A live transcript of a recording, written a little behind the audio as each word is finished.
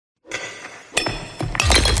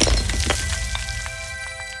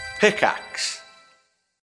Pickaxe.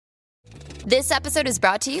 This episode is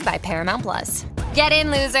brought to you by Paramount Plus. Get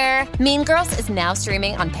in, loser! Mean Girls is now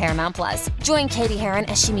streaming on Paramount Plus. Join Katie Heron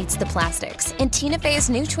as she meets the plastics in Tina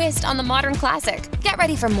Fey's new twist on the modern classic. Get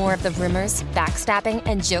ready for more of the rumors, backstabbing,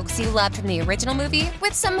 and jokes you loved from the original movie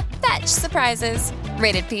with some fetch surprises.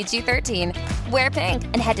 Rated PG-13. Wear pink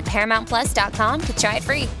and head to ParamountPlus.com to try it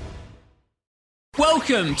free.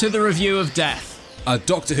 Welcome to the Review of Death, a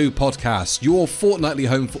Doctor Who podcast, your fortnightly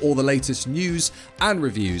home for all the latest news and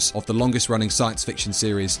reviews of the longest-running science fiction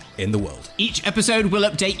series in the world. Each episode will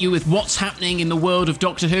update you with what's happening in the world of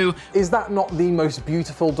Doctor Who. Is that not the most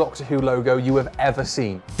beautiful Doctor Who logo you have ever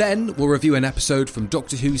seen? Then we'll review an episode from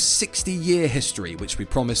Doctor Who's 60-year history, which we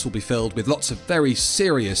promise will be filled with lots of very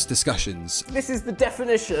serious discussions. This is the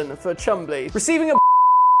definition for Chumbly. Receiving a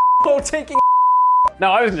or taking.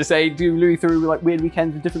 No, I was going to say, do Louis through like weird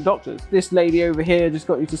weekends with different doctors. This lady over here just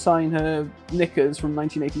got you to sign her knickers from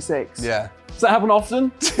 1986. Yeah. Does that happen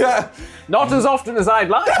often? Yeah. Not as often as I'd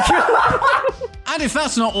like. And if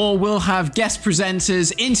that's not all, we'll have guest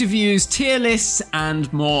presenters, interviews, tier lists,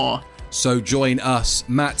 and more. So join us,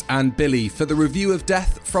 Matt and Billy, for the Review of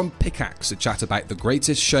Death from Pickaxe, a chat about the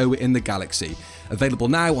greatest show in the galaxy. Available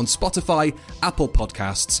now on Spotify, Apple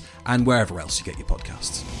Podcasts, and wherever else you get your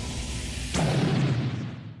podcasts.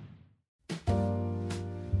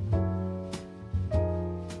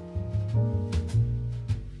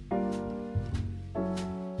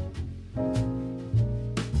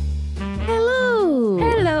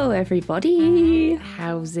 Hello, everybody.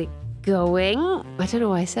 How's it going? I don't know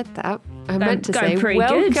why I said that. I meant to say, pretty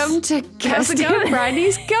welcome good. to Kirsty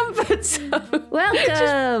O'Brien's Comfort Zone.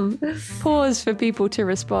 Welcome. Pause for people to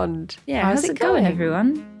respond. Yeah, how's it going,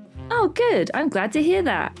 everyone? Oh, good. I'm glad to hear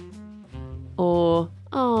that. Or,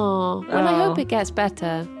 well, I hope it gets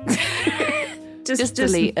better. Just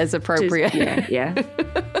delete as appropriate. Yeah.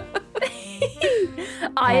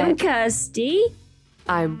 I am Kirsty.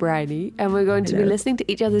 I'm Bryony, and we're going to be listening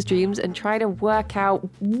to each other's dreams and try to work out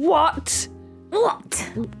what,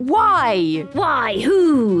 why,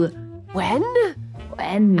 Who, when,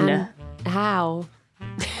 and how.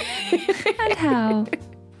 and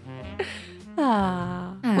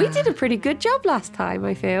how. We did a pretty good job last time,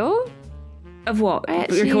 I feel. Of what?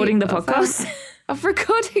 Actually, Recording the of podcast? Of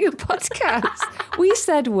recording a podcast. We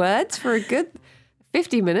said words for a good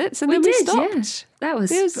 50 minutes and then we stopped. Yeah. That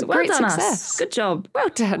was It was a well great done success. us. Good job. Well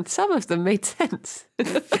done. Some of them made sense.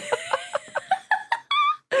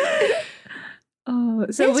 So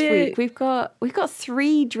this week we've got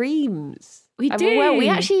 3 dreams. We do. Well,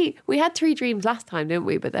 we had 3 dreams last time, didn't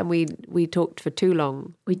we? But then we talked for too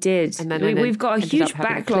long. We did. And then we've got a ended huge up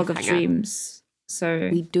having a backlog of cliffhanger. dreams. So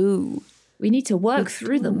We do. we need to work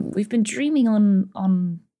through them. We've been dreaming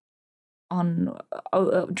on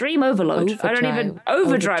dream overload. I don't even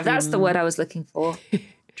overdrive. That's the word I was looking for.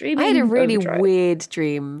 Dreaming. I had a really overdrive. weird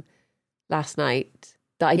dream last night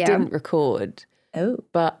that I didn't record. Oh,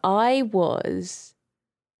 But I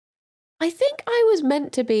think I was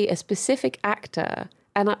meant to be a specific actor.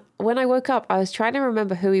 And when I woke up, I was trying to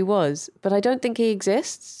remember who he was, but I don't think he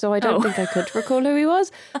exists. So I don't think I could recall who he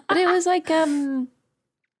was. But it was like,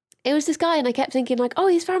 it was this guy, and I kept thinking like, oh,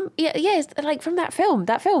 he's from, it's like from that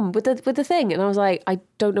film with the thing. And I was like, I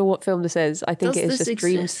don't know what film this is. I think Does it is this just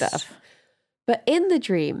dream exist? stuff. But in the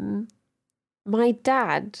dream, my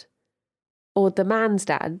dad, or the man's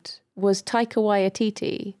dad, was Taika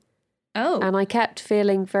Waititi. oh, And I kept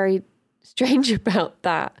feeling very strange about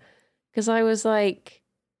that because I was like,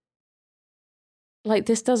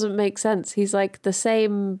 this doesn't make sense. He's like the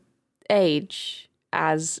same age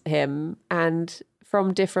as him and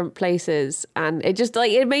from different places. And it just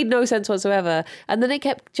it made no sense whatsoever. And then it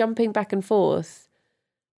kept jumping back and forth,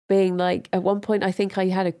 being like, at one point, I think I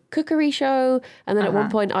had a cookery show. And then at one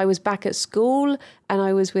point I was back at school and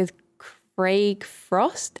I was with Craig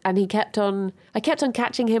Frost, and I kept on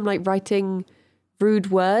catching him like writing rude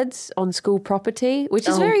words on school property, which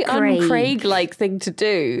is very Craig. un-Craig-like thing to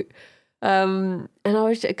do. And I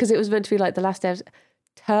was, because it was meant to be like the last day of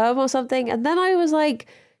term or something, and then I was like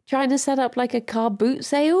trying to set up like a car boot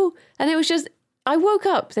sale, and it was just, I woke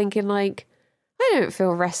up thinking like, I don't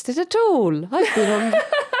feel rested at all. I've been on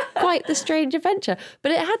quite the strange adventure,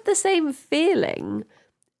 but it had the same feeling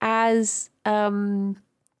as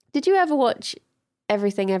did you ever watch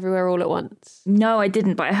Everything Everywhere All at Once? no, I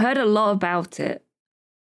didn't, but I heard a lot about it.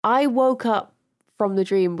 I woke up from the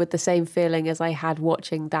dream with the same feeling as I had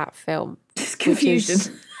watching that film. Just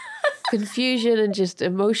confusion. Confusion and just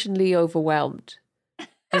emotionally overwhelmed. It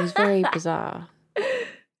was very bizarre.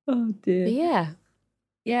 Oh dear. But yeah.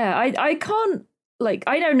 Yeah, I can't, like,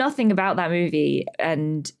 I know nothing about that movie,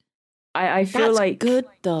 and I feel That's like good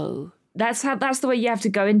though. That's the way you have to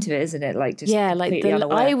go into it, isn't it? Like just Yeah, like completely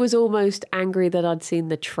unaware. I was almost angry that I'd seen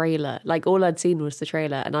the trailer. Like all I'd seen was the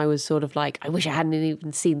trailer, and I was sort of like, I wish I hadn't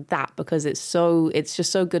even seen that because it's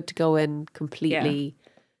just so good to go in completely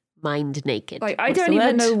mind naked. Like I What's don't the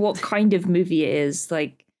even word? know what kind of movie it is.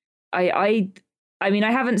 Like I mean,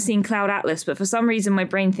 I haven't seen Cloud Atlas, but for some reason my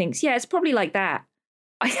brain thinks, yeah, it's probably like that.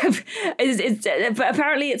 I have, but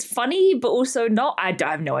apparently it's funny, but also not. I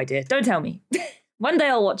have no idea. Don't tell me. One day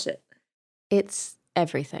I'll watch it. It's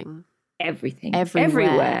everything. Everything. Everywhere.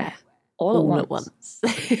 Everywhere. All at once.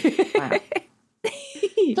 Wow.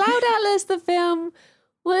 Cloud Atlas, the film,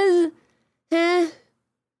 was the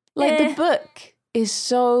book is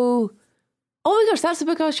so. Oh my gosh, that's the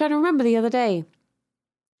book I was trying to remember the other day.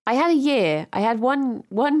 I had one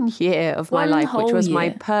year of my One life, which whole was my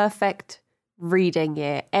year. perfect reading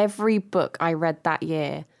year. Every book I read that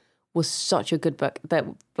year was such a good book that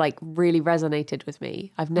like really resonated with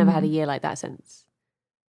me. I've never had a year like that since.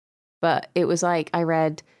 But it was like I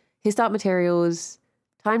read His Dark Materials,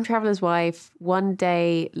 Time Traveler's Wife, One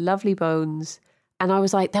Day, Lovely Bones, and I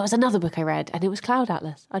was like, there was another book I read, and it was Cloud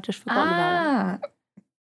Atlas. I'd just forgotten about it.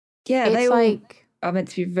 Yeah, It's they all like are meant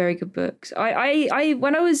to be very good books. I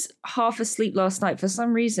when I was half asleep last night, for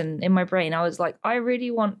some reason in my brain, I was like, I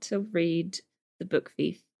really want to read The Book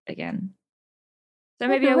Thief again. So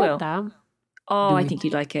maybe I I've never will. read that. Oh, I think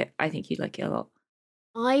you'd like it. I think you'd like it a lot.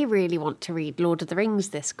 I really want to read Lord of the Rings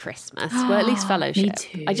this Christmas. Well, at least Fellowship. Me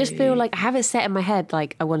too. I just feel like I have it set in my head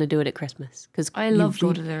like I want to do it at Christmas because I love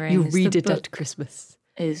Lord of the You Rings. read The it at book Christmas.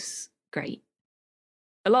 is great.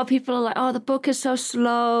 A lot of people are like, oh, the book is so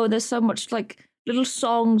slow. There's so much like little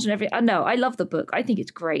songs and everything. No, I love the book. I think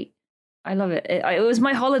it's great. I love it. It was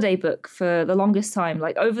my holiday book for the longest time.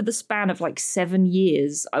 Like over the span of like 7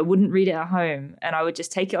 years, I wouldn't read it at home and I would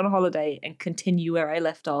just take it on a holiday and continue where I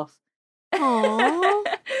left off. Aww.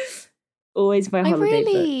 Always my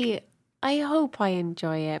holiday book. I hope I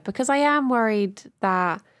enjoy it because I am worried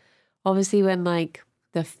that obviously when like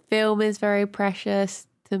the film is very precious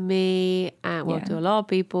to me and to a lot of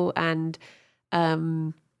people, and I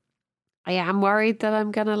am worried that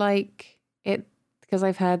I'm gonna like it because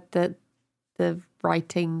I've heard that the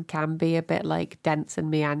writing can be a bit like dense and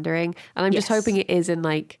meandering, and I'm just hoping it is in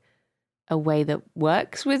like a way that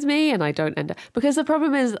works with me and I don't end up, because the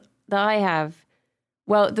problem is that I have,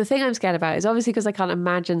 well, the thing I'm scared about is obviously because I can't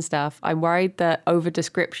imagine stuff, I'm worried that over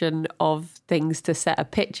description of things to set a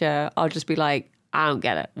picture, I'll just be like, I don't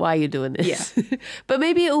get it. Why are you doing this? Yeah. But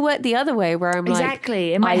maybe it'll work the other way where I'm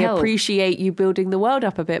exactly. like, I appreciate you building the world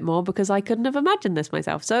up a bit more because I couldn't have imagined this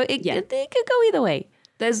myself. So it could go either way.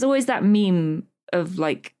 There's always that meme of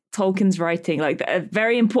like Tolkien's writing, like a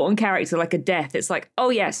very important character, like a death. It's like, oh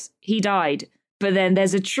yes, he died. But then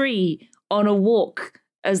there's a tree on a walk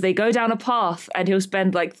as they go down a path and he'll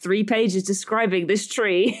spend like 3 pages describing this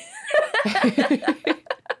tree.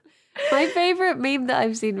 My favorite meme that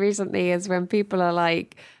I've seen recently is when people are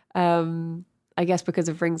like, I guess because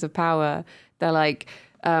of Rings of Power, they're like,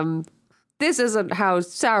 this isn't how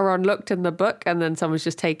Sauron looked in the book. And then someone's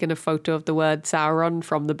just taken a photo of the word Sauron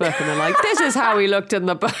from the book and they're like, this is how he looked in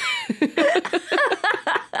the book.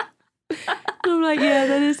 I'm like, yeah,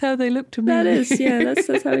 that is how they look to me. That is, yeah,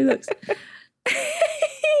 that's how he looks.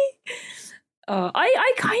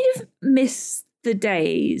 I kind of miss the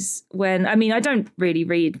days when, I mean, I don't really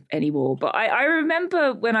read anymore, but I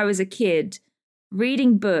remember when I was a kid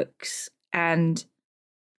reading books and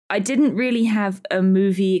I didn't really have a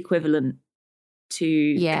movie equivalent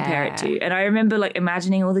to compare it to. And I remember like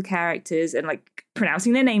imagining all the characters and like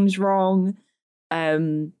pronouncing their names wrong.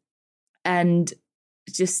 And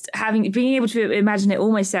just being able to imagine it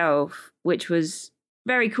all myself, which was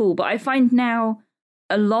very cool. But I find now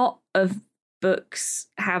a lot of books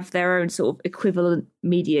have their own sort of equivalent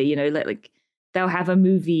media, you know, like they'll have a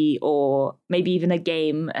movie or maybe even a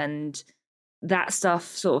game, and that stuff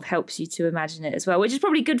sort of helps you to imagine it as well, which is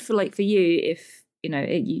probably good for you if, you know,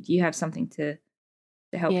 you have something to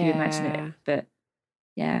help you imagine it. But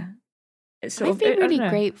yeah, it's sort I've been really I don't know.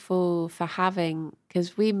 grateful for having,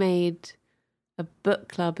 because we made a book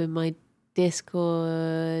club in my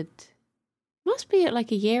Discord, must be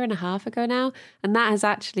like a year and a half ago now, and that has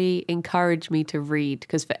actually encouraged me to read,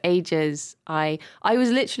 because for ages I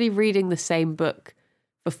was literally reading the same book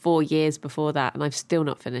for 4 years before that, and I've still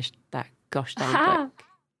not finished that gosh darn book.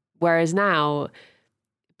 Whereas now,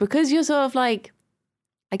 because you're sort of like,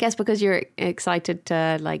 I guess because you're excited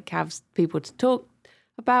to like have people to talk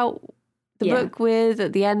about the book with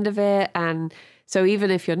at the end of it, and so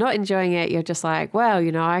even if you're not enjoying it, you're just like, well,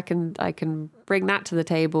 you know, I can bring that to the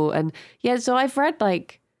table. And yeah, so I've read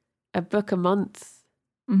like a book a month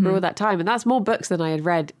for all that time. And that's more books than I had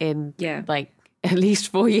read in like at least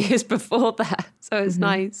 4 years before that. So it's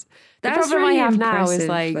nice. The That's problem really I have now is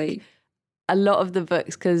impressive, a lot of the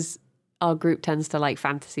books, because our group tends to like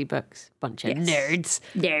fantasy books, bunch of nerds.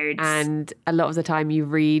 And a lot of the time you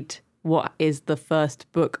read what is the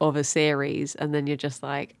first book of a series, and then you're just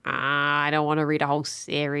like, I don't want to read a whole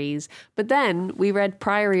series. But then we read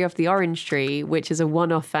Priory of the Orange Tree, which is a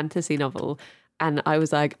one-off fantasy novel, and I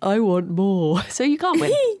was like, I want more. So you can't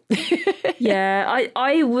win. Yeah,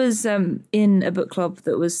 I was in a book club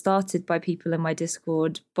that was started by people in my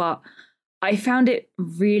Discord, but I found it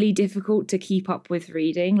really difficult to keep up with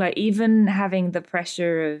reading. Like, even having the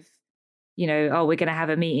pressure of, you know, oh, we're going to have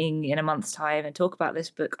a meeting in a month's time and talk about this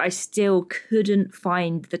book, I still couldn't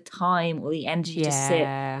find the time or the energy to sit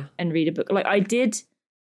and read a book. Like, I did,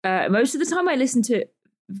 most of the time I listened to it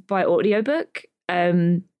by audiobook,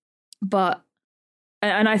 but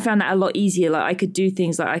and I found that a lot easier. Like, I could do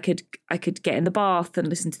things like I could get in the bath and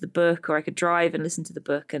listen to the book, or I could drive and listen to the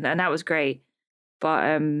book, and that was great.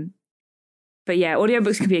 But yeah,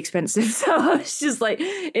 audiobooks can be expensive. So I was just like,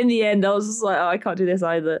 in the end, I was just like, oh, I can't do this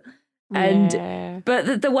either. And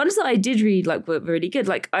but the ones that I did read like were really good.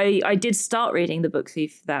 Like I did start reading The Book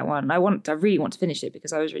Thief, that one. I really want to finish it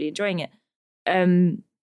because I was really enjoying it. And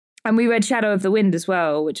we read Shadow of the Wind as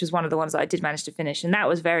well, which was one of the ones that I did manage to finish, and that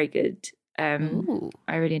was very good.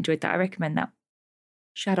 I really enjoyed that. I recommend that.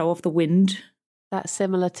 Shadow of the Wind. That's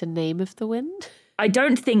similar to Name of the Wind? I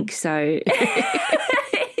don't think so.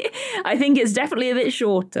 I think it's definitely a bit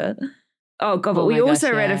shorter. Oh god, but we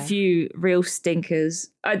also read a few real stinkers.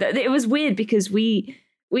 It was weird because we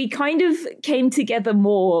kind of came together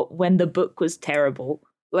more when the book was terrible.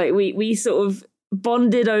 Like we sort of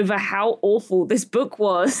bonded over how awful this book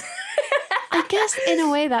was. I guess in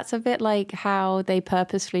a way that's a bit like how they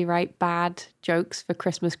purposefully write bad jokes for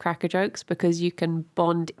Christmas cracker jokes, because you can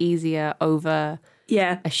bond easier over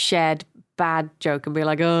a shared bad joke and be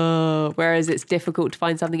like, oh, whereas it's difficult to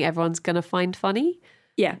find something everyone's going to find funny.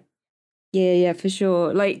 Yeah, for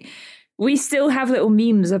sure. Like, we still have little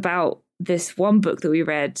memes about this one book that we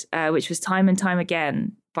read, which was Time and Time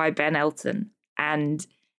Again by Ben Elton. And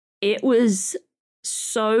it was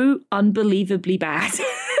so unbelievably bad.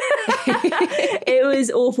 It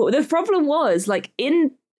was awful. The problem was, like,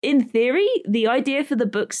 in theory, the idea for the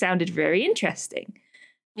book sounded very interesting.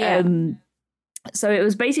 Yeah. So it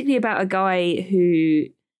was basically about a guy who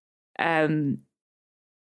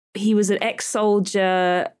he was an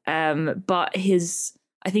ex-soldier, but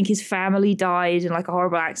I think his family died in like a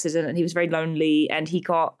horrible accident, and he was very lonely, and he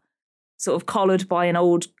got sort of collared by an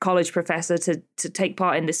old college professor to take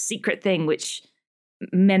part in this secret thing, which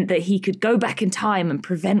meant that he could go back in time and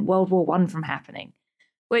prevent World War I from happening.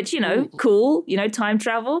 Which, you know, cool, you know, time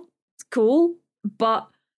travel, it's cool, but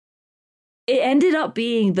it ended up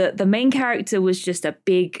being that the main character was just a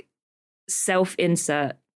big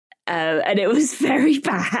self-insert. And it was very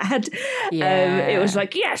bad. It was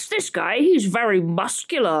like, yes, this guy, he's very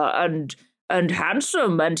muscular and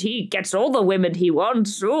handsome, and he gets all the women he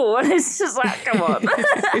wants. Oh, and it's just like, come on.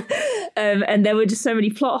 And there were just so many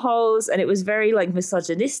plot holes, and it was very like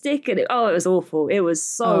misogynistic, and it was awful. It was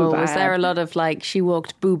so bad. Was there a lot of like, she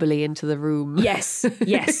walked boobily into the room? Yes.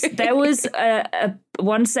 There was a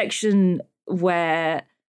one section where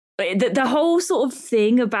the whole sort of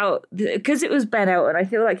thing about, because it was Ben Elton, I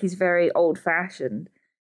feel like he's very old-fashioned,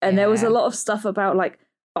 and there was a lot of stuff about like,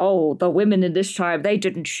 oh, the women in this tribe, they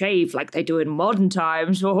didn't shave like they do in modern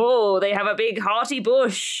times. Oh, they have a big hearty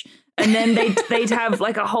bush. And then they'd have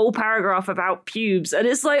like a whole paragraph about pubes. And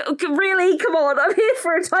it's like, okay, really? Come on, I'm here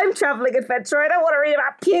for a time-traveling adventure. I don't want to read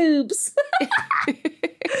about pubes.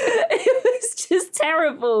 It was just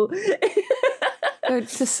terrible. So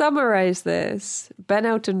to summarize this, Ben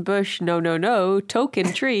Elton bush, no,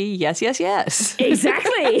 Tolkien tree, yes.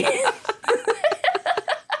 Exactly.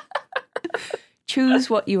 Choose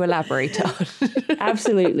what you elaborate on.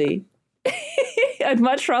 Absolutely. I'd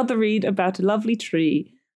much rather read about a lovely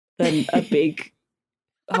tree than a big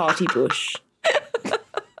hearty bush.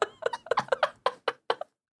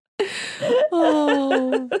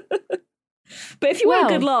 Oh. But if you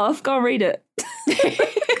want a good laugh, go and read it.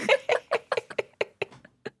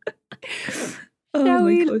 Shall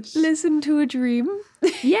we listen to a dream?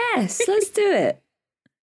 Yes, let's do it.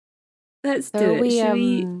 Let's do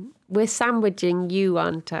it. We're sandwiching you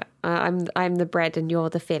onto. I'm the bread and you're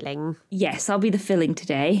the filling. Yes, I'll be the filling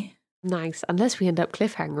today. Nice. Unless we end up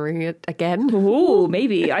cliffhangering it again. Oh,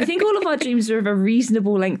 maybe. I think all of our dreams are of a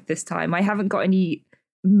reasonable length this time. I haven't got any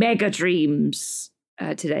mega dreams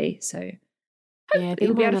today, so we'll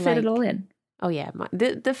be able to fit it all in. Oh yeah,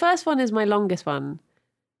 the first one is my longest one,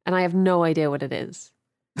 and I have no idea what it is.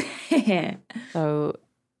 So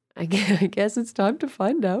I guess it's time to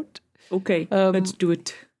find out. Okay, let's do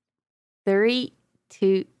it. 3,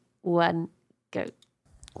 2, 1, go.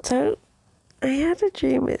 So I had a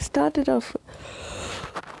dream. It started off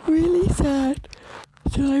really sad,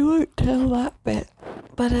 so I won't tell that bit.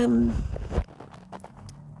 But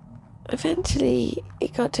eventually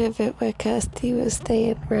it got to a bit where Kirsty was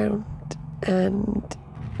staying around, and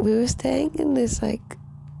we were staying in this like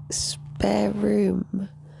spare room,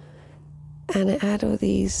 and it had all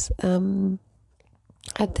these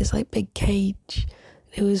had this like big cage.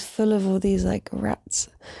 It was full of all these like rats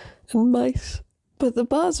and mice, but the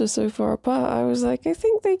bars were so far apart. I was like, I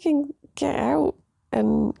think they can get out.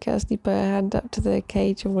 And Kirsty put her hand up to the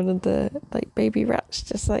cage, and one of the like baby rats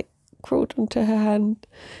just like crawled onto her hand.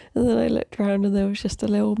 And then I looked around, and there was just a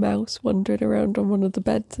little mouse wandering around on one of the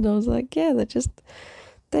beds, and I was like, yeah,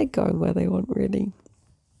 they're going where they want, really.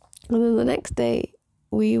 And then the next day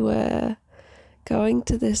we were going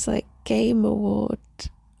to this like game award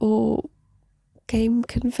or game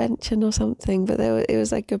convention or something, but it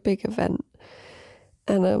was like a big event,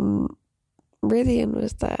 and Rythian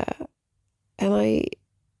was there, and I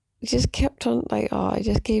just kept on like, I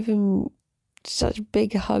just gave him such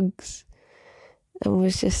big hugs and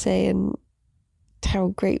was just saying how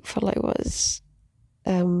grateful I was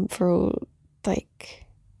for all, like,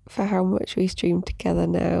 for how much we stream together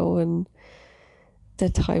now and the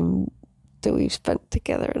time that we've spent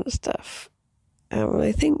together and stuff.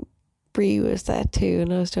 I think Bree was there too,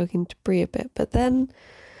 and I was talking to Bree a bit, but then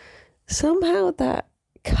somehow that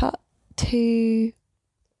cut to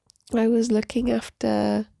I was looking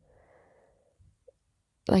after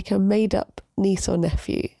like a made up niece or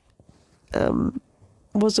nephew.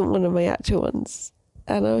 Wasn't one of my actual ones,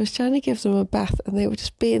 and I was trying to give them a bath, and they were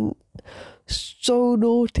just being so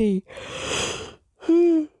naughty.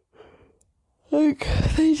 Like,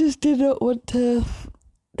 they just did not want to.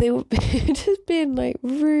 They were just being like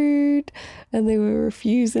rude, and they were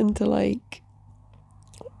refusing to like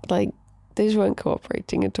they just weren't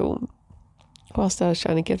cooperating at all whilst I was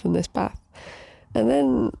trying to give them this bath. And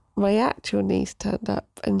then my actual niece turned up,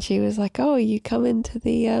 and she was like, oh, you come into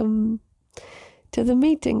the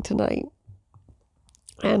meeting tonight?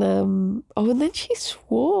 And and then she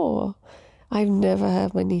swore. I've never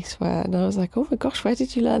heard my niece swear, and I was like, oh my gosh, where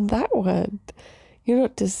did you learn that word? You're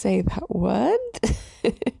not to say that word.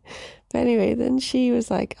 But anyway, then she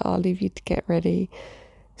was like, I'll leave you to get ready.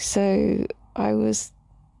 So I was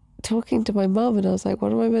talking to my mum, and I was like,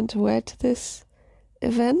 what am I meant to wear to this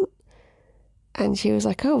event? And she was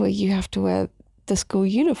like, oh, well, you have to wear the school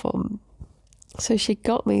uniform. So she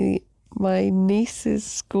got me my niece's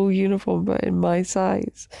school uniform, but in my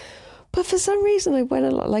size. But for some reason I went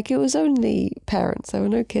along, like, it was only parents, there were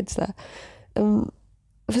no kids there.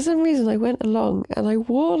 For some reason I went along, and I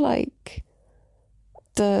wore like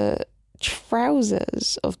the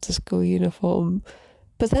trousers of the school uniform,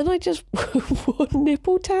 but then I just wore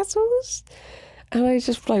nipple tassels, and I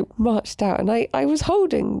just like marched out, and I was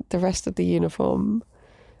holding the rest of the uniform.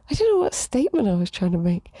 I don't know what statement I was trying to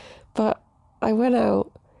make, but I went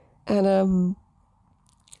out, and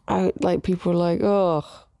I like, people were like, oh,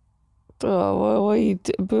 what are you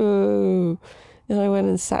boo. And I went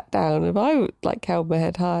and sat down, and I like held my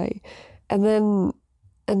head high. And then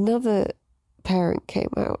another parent came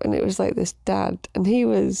out, and it was like this dad, and he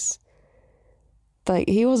was like,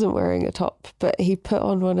 he wasn't wearing a top, but he put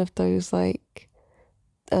on one of those like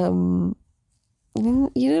you know,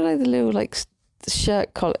 like the little like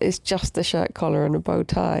shirt collar. It's just a shirt collar and a bow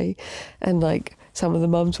tie, and like some of the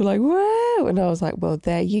mums were like, whoa, and I was like, well,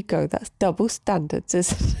 there you go, that's double standards,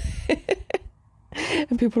 isn't it?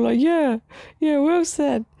 And people were like, yeah, well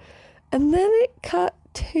said. And then it cut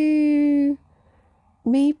to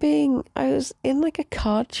me I was in like a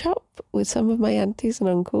card shop with some of my aunties and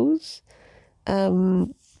uncles,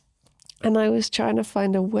 and I was trying to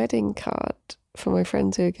find a wedding card for my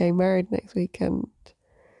friends who are getting married next weekend.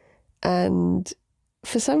 And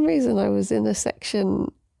for some reason I was in a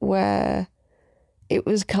section where it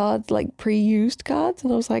was cards, like pre-used cards,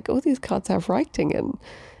 and I was like, oh, these cards have writing in.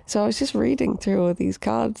 So I was just reading through all these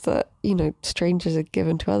cards that, you know, strangers had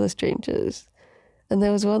given to other strangers. And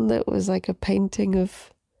there was one that was like a painting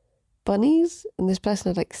of bunnies, and this person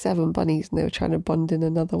had like 7 bunnies, and they were trying to bond in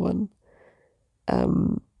another one.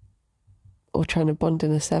 Or trying to bond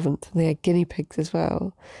in a 7th, and they had guinea pigs as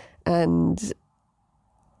well. And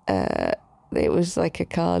it was like a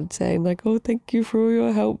card saying like, oh, thank you for all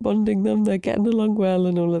your help bonding them, they're getting along well,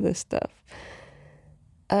 and all of this stuff.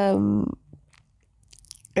 And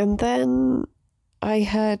then I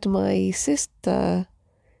heard my sister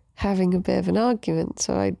having a bit of an argument,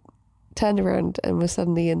 so I turned around and was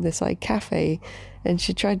suddenly in this like cafe, and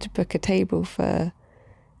she tried to book a table for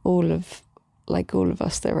all of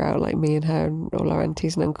us that were out, like me and her and all our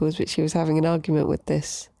aunties and uncles, but she was having an argument with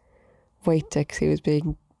this waiter because he was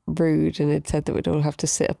being rude and had said that we'd all have to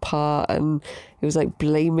sit apart, and he was like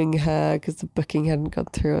blaming her because the booking hadn't gone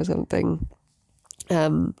through or something.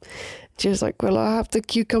 She was like, well, I'll have the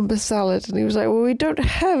cucumber salad, and he was like, well, we don't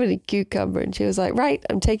have any cucumber, and she was like, right,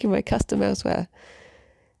 I'm taking my custom elsewhere.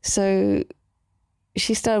 So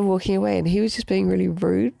she started walking away, and he was just being really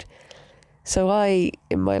rude. So I,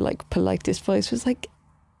 in my like politest voice, was like,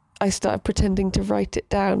 I started pretending to write it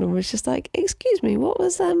down and was just like, excuse me, what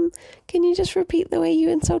was, can you just repeat the way you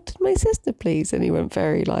insulted my sister, please? And he went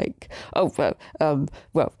very like, oh,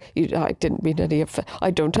 well, I didn't mean any of,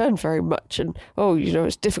 I don't earn very much. And, oh,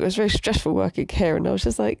 it's difficult, it's very stressful working here. And I was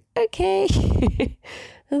just like, okay.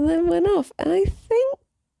 And then went off. And I think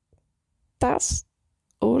that's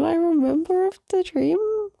all I remember of the dream,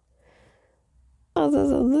 other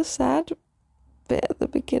than the sad bit at the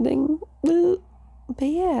beginning. But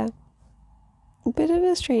yeah, a bit of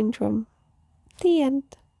a strange one. The end.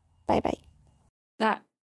 Bye-bye. That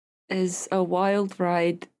is a wild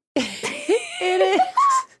ride. It is.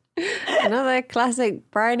 Another classic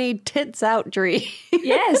Bryony tits out dream.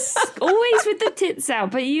 Yes, always with the tits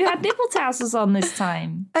out, but you had nipple tassels on this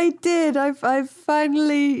time. I did. I've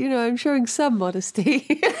finally, I'm showing some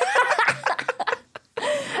modesty.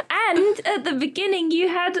 And at the beginning, you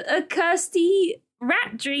had a Kirsty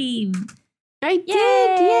rat dream. I did,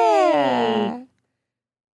 yeah.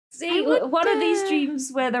 See, one of these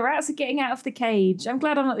dreams where the rats are getting out of the cage. I'm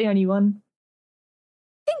glad I'm not the only one.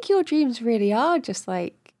 I think your dreams really are just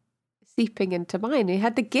like seeping into mine. You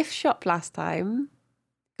had the gift shop last time.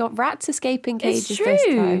 Got rats escaping cages this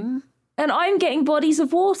time. And I'm getting bodies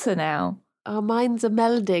of water now. Our minds are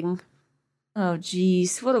melding. Oh,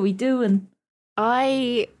 geez. What are we doing?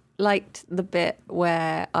 I liked the bit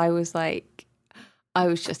where I was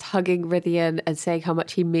just hugging Rythian and saying how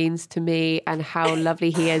much he means to me and how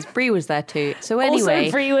lovely he is. Bree was there too. So anyway.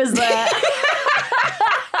 Also, Bree was there.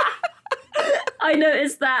 I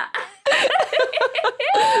noticed that.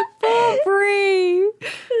 Poor Bree.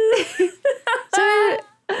 So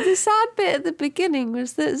the sad bit at the beginning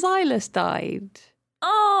was that Xylus died.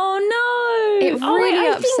 Oh no! It really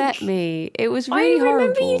upset me. It was really horrible. I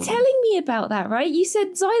remember you telling me about that, right? You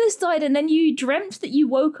said Xylus died, and then you dreamt that you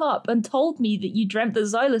woke up and told me that you dreamt that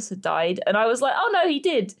Xylus had died, and I was like, oh no, he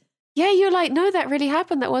did. Yeah, you're like, no, that really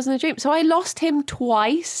happened. That wasn't a dream. So I lost him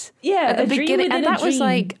twice. Yeah, at the beginning, and that was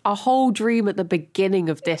like a whole dream at the beginning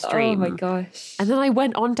of this dream. Oh my gosh! And then I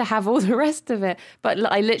went on to have all the rest of it. But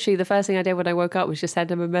I literally, the first thing I did when I woke up was just send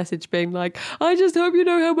him a message being like, I just hope you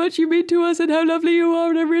know how much you mean to us and how lovely you are,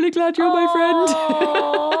 and I'm really glad you're my friend.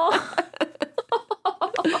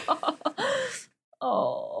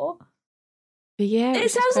 Oh. Yeah, it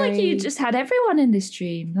sounds like you just had everyone in this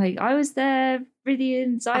dream. Like I was there,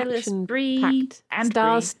 Rythian, Xylus, Bree, and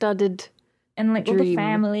star-studded, and like dream. all the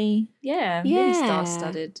family. Yeah, really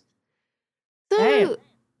star-studded. So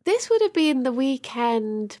this would have been the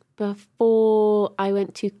weekend before I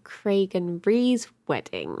went to Craig and Bree's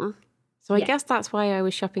wedding. So I guess that's why I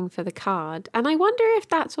was shopping for the card. And I wonder if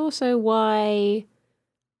that's also why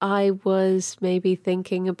I was maybe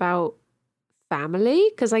thinking about family,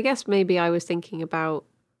 because I guess maybe I was thinking about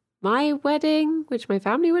my wedding, which my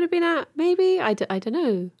family would have been at, maybe. I don't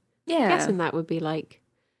know. Yeah. I'm guessing that would be like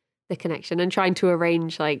the connection, and trying to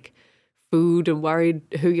arrange like food and worried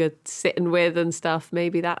who you're sitting with and stuff.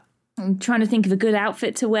 Maybe that. I'm trying to think of a good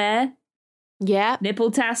outfit to wear. Yeah.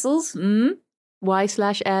 Nipple tassels.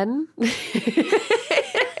 Y/N.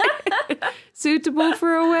 Suitable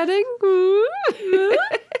for a wedding?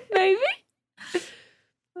 Maybe.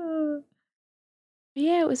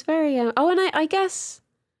 Yeah, it was very... and I guess...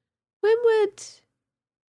 When would...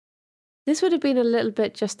 This would have been a little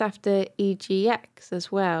bit just after EGX as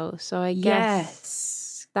well. So I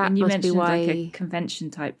guess that and you must be why... like a convention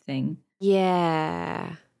type thing.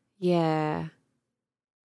 Yeah. Yeah.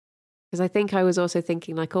 Because I think I was also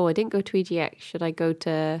thinking like, I didn't go to EGX. Should I go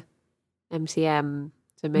to MCM?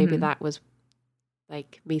 So maybe that was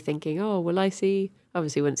like me thinking, will I see...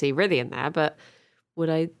 Obviously wouldn't see Rythian there, but would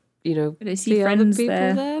I... Would I see other friends people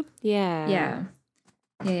there? Yeah.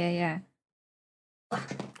 Yeah.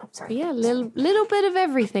 Sorry. Yeah, little bit of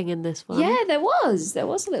everything in this one. Yeah, there was a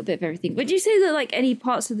little bit of everything. Would you say that like any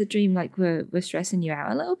parts of the dream like were stressing you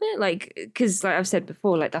out a little bit? Like, because like I've said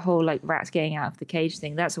before, like the whole like rats getting out of the cage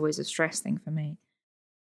thing, that's always a stress thing for me.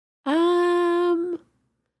 Don't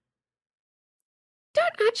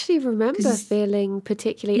actually remember feeling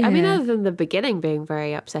particularly. I mean, other than the beginning being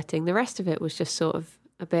very upsetting, the rest of it was just sort of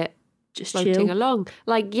a bit Just floating chill. along.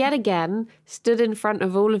 Like, yet again, stood in front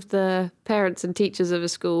of all of the parents and teachers of a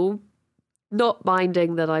school, not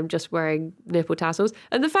minding that I'm just wearing nipple tassels.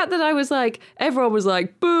 And the fact that I was like, everyone was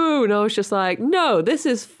like, boo. And I was just like, no, this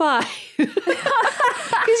is fine.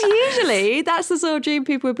 Because usually that's the sort of dream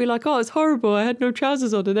people would be like, oh, it's horrible. I had no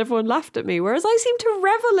trousers on and everyone laughed at me. Whereas I seem to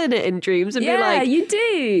revel in it in dreams and be like, you do.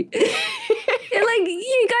 You're like,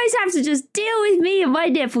 you guys have to just deal with me and my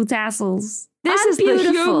nipple tassels. this I'm is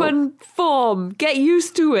beautiful. the human form. Get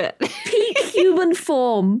used to it. Peak human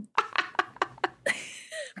form.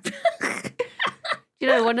 You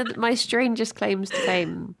know, one of my strangest claims to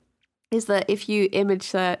fame is that if you image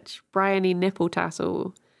search Bryony nipple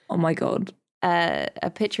tassel, Oh my God.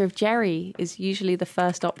 a picture of Jerry is usually the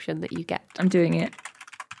first option that you get. I'm doing it.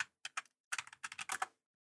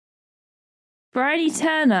 Bryony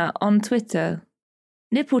Turner on Twitter.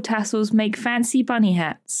 Nipple tassels make fancy bunny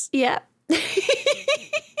hats. Yeah.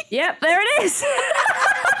 Yep, there it is.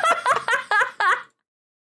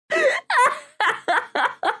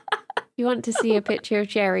 You want to see a picture of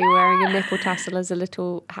Jerry wearing a nipple tassel as a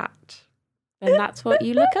little hat, and that's what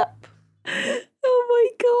you look up. Oh my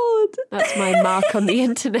God. That's my mark on the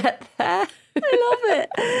internet there. I love it.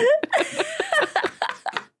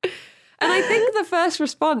 And I think the first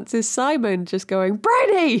response is Simon just going,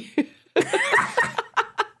 Brady!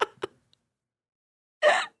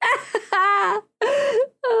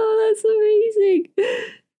 Oh, that's amazing.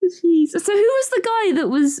 Jeez. So who was the guy that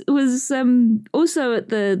was also at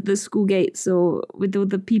the school gates or with all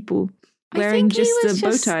the people wearing think he just was a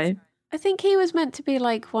bow just- tie? I think he was meant to be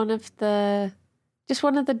like one of the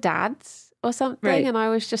dads or something. Right. And I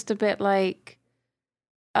was just a bit like,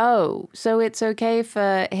 oh, so it's okay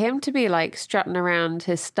for him to be like strutting around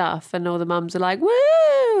his stuff and all the mums are like,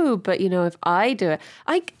 woo! But, you know, if I do it,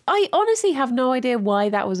 I honestly have no idea why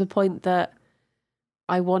that was a point that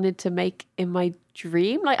I wanted to make in my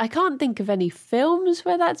dream. Like, I can't think of any films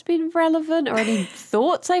where that's been relevant or any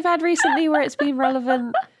thoughts I've had recently where it's been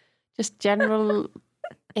relevant. Just general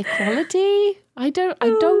equality. I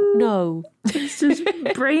don't know. It's just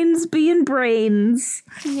brains being brains.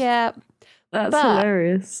 Yeah. That's But-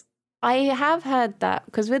 hilarious. I have heard that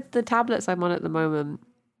because with the tablets I'm on at the moment,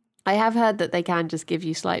 I have heard that they can just give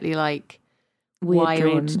you slightly like Weird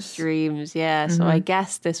wild dreams. Yeah. So I Mhm.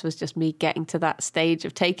 guess this was just me getting to that stage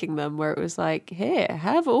of taking them where it was like, here,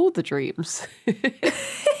 have all the dreams.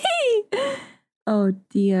 Oh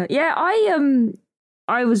dear. Yeah,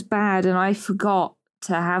 I was bad and I forgot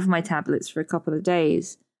to have my tablets for a couple of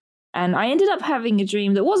days. And I ended up having a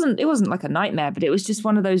dream that wasn't like a nightmare, but it was just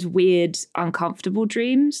one of those weird, uncomfortable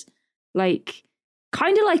dreams. Like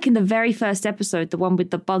kind of like in the very first episode, the one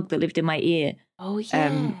with the bug that lived in my ear. Oh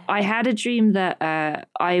yeah. I had a dream that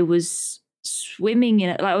I was swimming in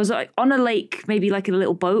it. Like I was like on a lake, maybe like in a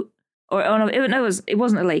little boat, or it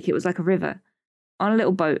wasn't a lake. It was like a river on a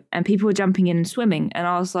little boat, and people were jumping in and swimming. And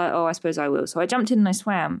I was like, oh, I suppose I will. So I jumped in and I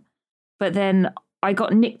swam, but then I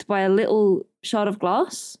got nicked by a little shard of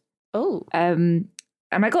glass. Oh. And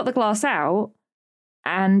I got the glass out,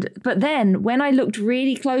 but then when I looked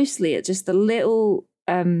really closely at just the little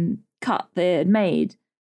cut they had made,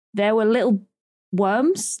 there were little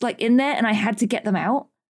worms like in there, and I had to get them out.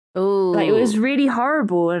 Oh. Like it was really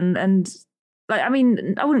horrible, and like I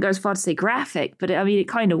mean, I wouldn't go as far to say graphic, but it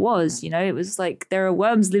kind of was. You know, it was like there are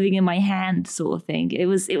worms living in my hand, sort of thing. It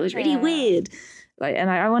was really weird. Like, and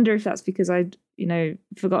I wonder if that's because I'd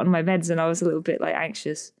forgotten my meds and I was a little bit like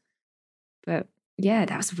anxious. But yeah,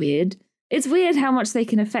 that's weird. It's weird how much they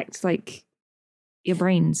can affect like your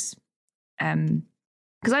brains.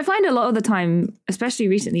 Because I find a lot of the time, especially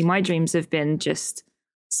recently, my dreams have been just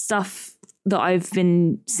stuff that I've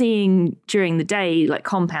been seeing during the day, like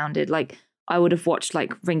compounded. Like I would have watched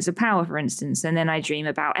like Rings of Power, for instance, and then I dream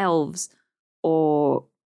about elves or,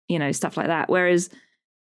 stuff like that. Whereas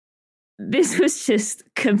this was just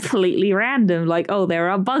completely random. Like, oh, there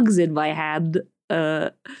are bugs in my hand.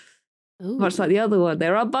 Much like the other one,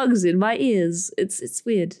 there are bugs in my ears. It's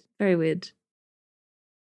weird, very weird.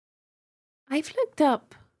 I've looked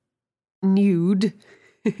up nude.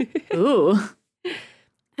 Ooh.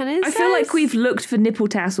 And it I feel like says- we've looked for nipple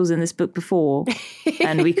tassels in this book before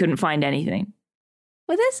and we couldn't find anything.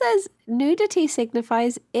 Well, this says nudity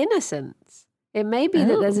signifies innocence. It may be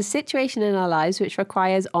that there's a situation in our lives which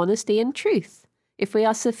requires honesty and truth. If we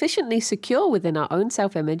are sufficiently secure within our own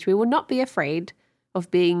self-image, we will not be afraid of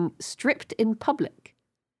being stripped in public.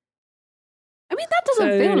 I mean, that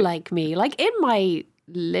doesn't feel like me. Like in my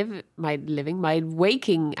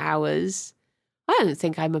waking hours, I don't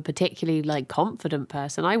think I'm a particularly like confident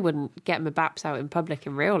person. I wouldn't get my baps out in public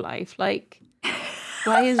in real life. Like,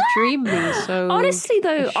 Why is dream me so Honestly,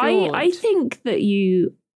 though, assured? I think that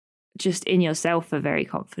you just in yourself are very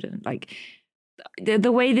confident. Like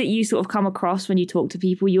the way that you sort of come across when you talk to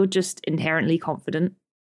people, you're just inherently confident.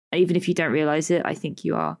 Even if you don't realize it, I think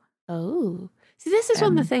you are. Oh. See, this is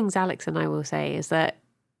one of the things Alex and I will say is that,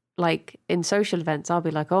 like, in social events, I'll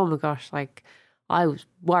be like, oh my gosh, like, I was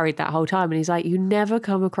worried that whole time. And he's like, you never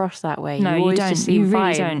come across that way. No, you always don't. just seem You really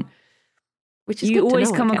fine. don't. Which is You good to always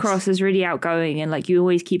know, I come guess. across as really outgoing, and like you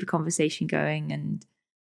always keep a conversation going, and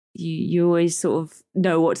you always sort of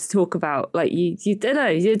know what to talk about. Like you don't know.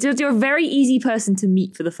 You're a very easy person to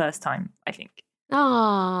meet for the first time, I think.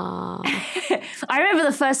 Ah. I remember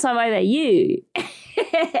the first time I met you.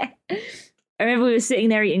 I remember we were sitting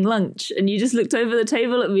there eating lunch, and you just looked over the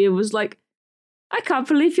table at me and was like, I can't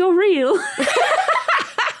believe you're real.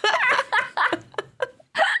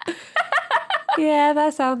 Yeah,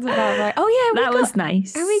 that sounds about right. Oh yeah, that was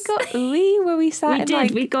nice. And we got Louis where we sat We in did.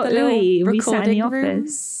 like We got the little Louis. We sat in the recording room.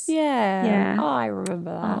 office. Yeah. Yeah. Oh, I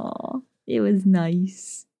remember that. Oh, it was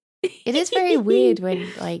nice. It is very weird when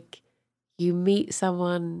like you meet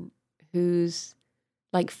someone who's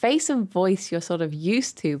like face and voice you're sort of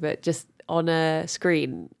used to, but just on a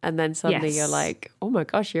screen, and then suddenly Yes. you're like, oh my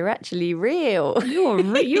gosh, you're actually real.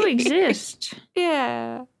 You exist.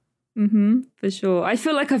 Yeah. For sure. I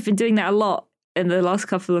feel like I've been doing that a lot in the last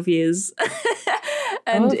couple of years.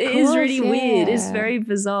 And Of it is course, really weird. It's yeah. very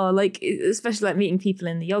bizarre. Like, especially like meeting people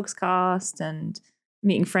in the Yogscast and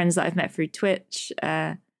meeting friends that I've met through Twitch.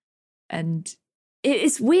 And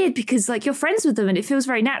it's weird because like you're friends with them and it feels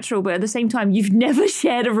very natural, but at the same time, you've never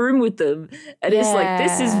shared a room with them. And it's like,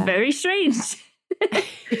 this is Yeah. very strange.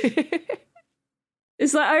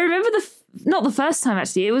 It's like, I remember not the first time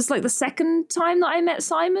actually, it was like the second time that I met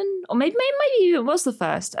Simon, or maybe it was the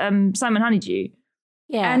first, Simon Honeydew.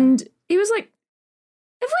 Yeah. And he was like,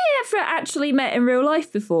 have we ever actually met in real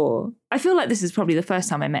life before? I feel like this is probably the first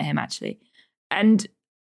time I met him actually. And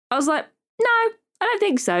I was like, no, I don't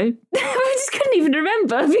think so. I just couldn't even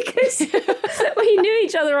remember because we knew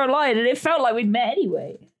each other online and it felt like we'd met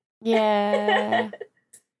anyway. Yeah.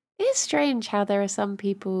 It's strange how there are some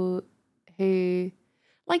people who,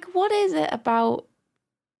 like, what is it about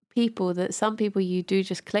people that some people you do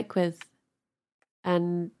just click with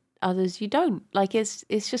and others you don't? Like, it's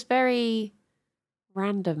just very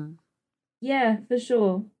random. Yeah, for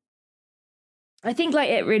sure. I think like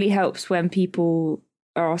it really helps when people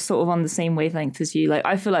are sort of on the same wavelength as you. Like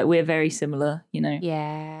I feel like we're very similar, you know.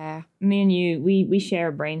 Yeah. Me and you, we share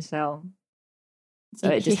a brain cell. So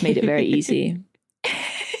it just made it very easy.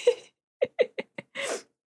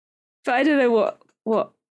 But I don't know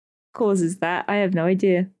what causes that. I have no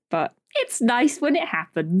idea. But it's nice when it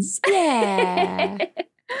happens. Yeah.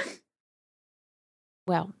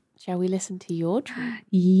 Well, shall we listen to your dream?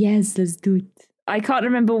 Yes, let's do it. I can't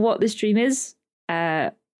remember what this dream is,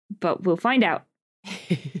 but we'll find out.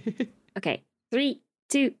 Okay, 3,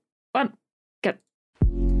 2, 1, go.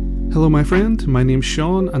 Hello, my friend. My name's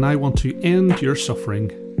Sean, and I want to end your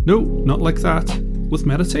suffering. No, not like that. With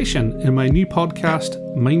meditation in my new podcast,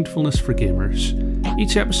 Mindfulness for Gamers.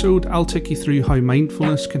 Each episode, I'll take you through how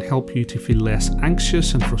mindfulness can help you to feel less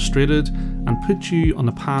anxious and frustrated and put you on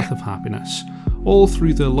a path of happiness, all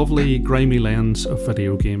through the lovely, grimy lens of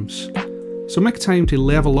video games. So make time to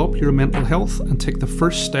level up your mental health and take the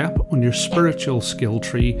first step on your spiritual skill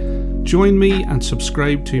tree. Join me and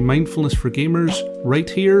subscribe to Mindfulness for Gamers right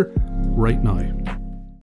here, right now.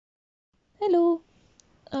 Hello.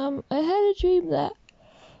 I had a dream that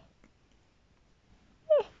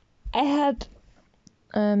I had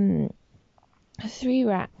 3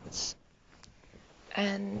 rats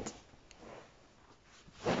and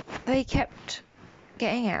they kept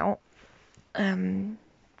getting out.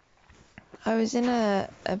 I was in a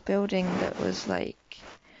building that was like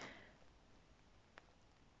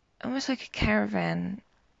almost like a caravan,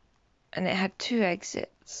 and it had 2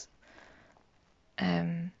 exits.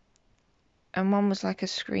 And one was like a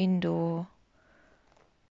screen door,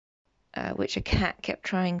 which a cat kept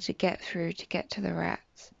trying to get through to get to the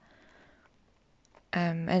rats.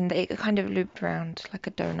 And it kind of looped around like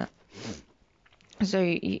a donut, so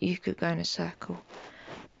you could go in a circle.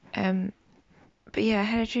 But yeah, I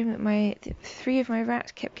had a dream that 3 of my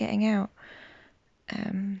rats kept getting out.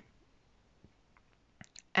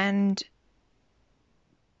 And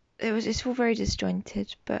it's all very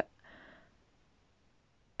disjointed, but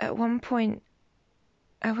at one point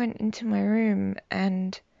I went into my room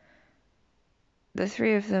and the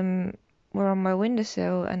 3 of them were on my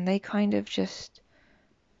windowsill and they kind of just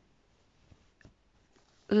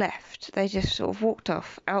left. They just sort of walked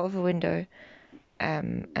off out of the window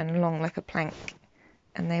and along like a plank,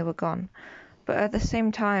 and they were gone. But at the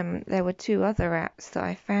same time, there were 2 other rats that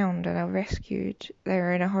I found and I rescued. They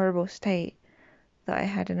were in a horrible state that I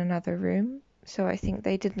had in another room. So I think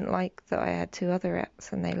they didn't like that I had 2 other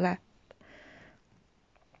rats and they left.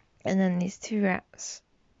 And then these 2 rats,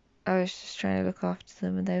 I was just trying to look after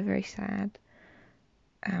them and they were very sad.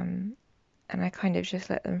 And I kind of just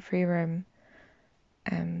let them free roam.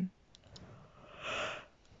 And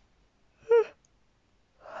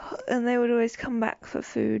they would always come back for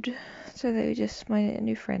food, so they were just my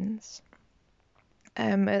new friends.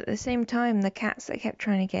 At the same time, the cats that kept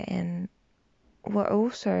trying to get in were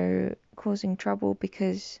also causing trouble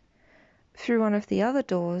because through one of the other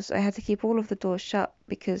doors, I had to keep all of the doors shut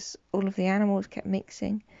because all of the animals kept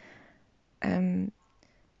mixing.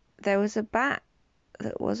 There was a bat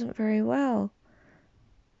that wasn't very well,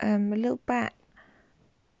 a little bat,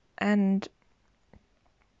 and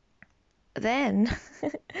then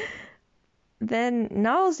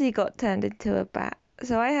Gnarlsy got turned into a bat,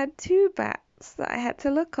 so I had 2 bats that I had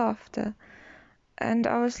to look after. And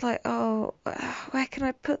I was like, oh, where can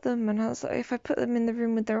I put them? And I was like, if I put them in the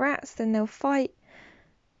room with the rats, then they'll fight.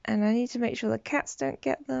 And I need to make sure the cats don't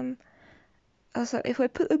get them. I was like, if I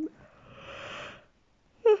put them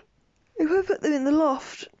in the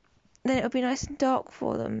loft, then it'll be nice and dark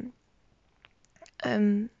for them.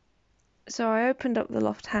 So I opened up the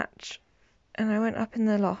loft hatch, and I went up in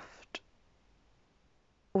the loft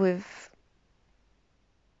with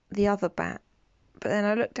the other bat. But then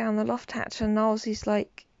I looked down the loft hatch and Gnarlsy's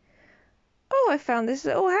like, oh, I found this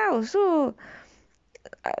little house. Oh,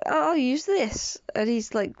 I'll use this. And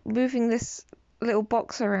he's like moving this little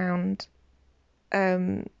box around.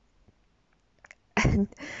 And I'm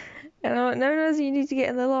like, no, Gnarlsy, you need to get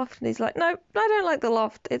in the loft. And he's like, no, I don't like the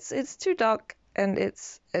loft. It's too dark and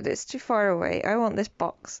it's too far away. I want this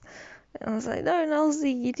box. And I was like, no,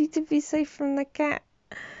 Gnarlsy, you need to be safe from the cat.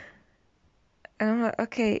 And I'm like,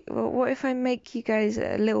 okay, well, what if I make you guys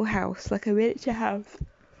a little house, like a miniature house?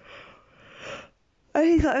 And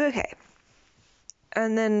he's like, okay.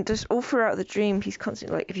 And then just all throughout the dream, he's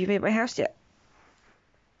constantly like, have you made my house yet?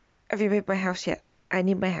 Have you made my house yet? I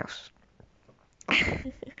need my house.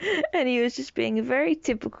 And he was just being a very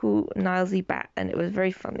typical Gnarlsy bat, and it was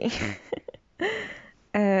very funny.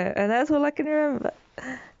 And that's all I can remember.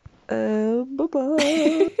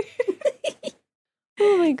 Bye-bye.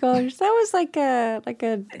 Oh my gosh, that was like a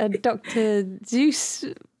Dr. Seuss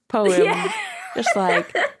poem. Yeah. Just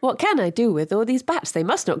like, what can I do with all these bats? They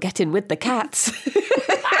must not get in with the cats.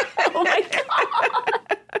 Oh my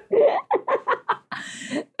god.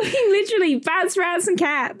 Literally bats, rats and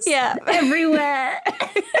cats. Yeah. Everywhere.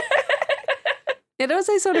 It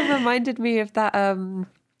also sort of reminded me of that,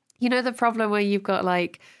 you know, the problem where you've got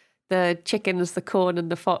like the chickens, the corn and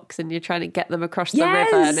the fox, and you're trying to get them across the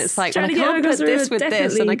river, and it's like, well, I can't put this with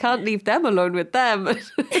this, and I can't leave them alone with them.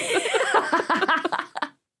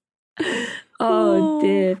 Oh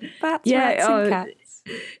dear. Bats, rats and cats.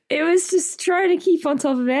 It was just trying to keep on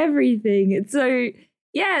top of everything. And so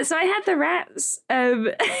I had the rats,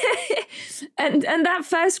 and that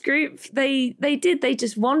first group, they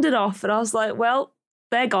just wandered off, and I was like, well,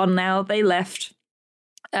 they're gone now. They left.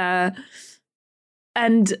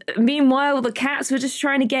 And meanwhile, the cats were just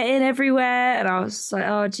trying to get in everywhere. And I was like,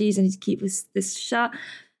 oh, geez, I need to keep this shut.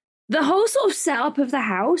 The whole sort of setup of the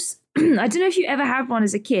house, I don't know if you ever had one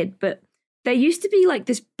as a kid, but there used to be like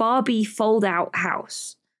this Barbie fold-out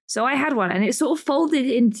house. So I had one, and it sort of folded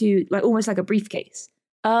into like almost like a briefcase.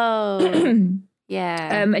 Oh,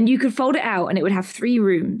 yeah. And you could fold it out, and it would have 3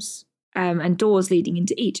 rooms and doors leading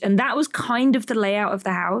into each. And that was kind of the layout of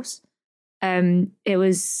the house. It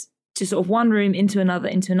was just sort of one room into another,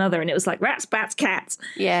 and it was like rats, bats, cats.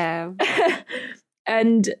 Yeah.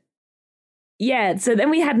 And yeah, so then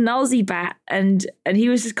we had Gnarlsy Bat, and he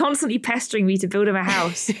was just constantly pestering me to build him a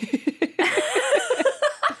house.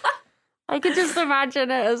 I could just imagine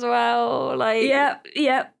it as well. Like, yep.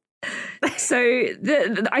 So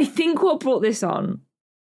I think what brought this on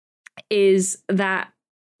is that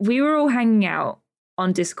we were all hanging out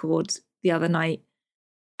on Discord the other night,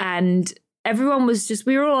 and everyone was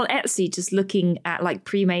we were all on Etsy just looking at like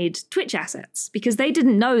pre-made Twitch assets, because they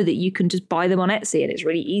didn't know that you can just buy them on Etsy and it's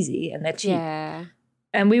really easy and they're cheap. Yeah.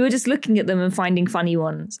 And we were just looking at them and finding funny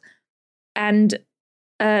ones. And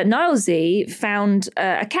Gnarlsy found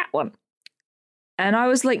a cat one. And I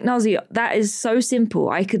was like, Gnarlsy, that is so simple.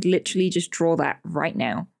 I could literally just draw that right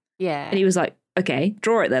now. Yeah. And he was like, okay,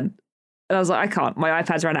 draw it then. And I was like, I can't. My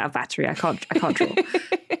iPad's run out of battery. I can't draw.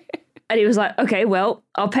 And he was like, okay, well,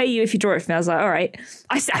 I'll pay you if you draw it for me. I was like, all right.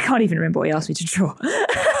 I can't even remember what he asked me to draw.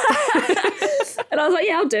 And I was like,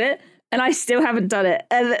 yeah, I'll do it. And I still haven't done it.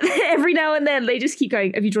 And every now and then they just keep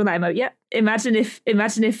going, have you drawn that emote? Yeah. Imagine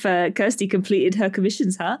if Kirsty completed her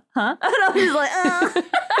commissions, huh? And I was like,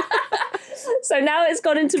 So now it's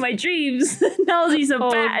gone into my dreams. Nalsy's a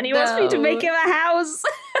bat and he wants me to make him a house.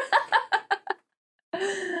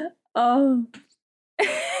 Oh.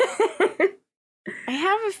 I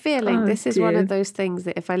have a feeling this is one of those things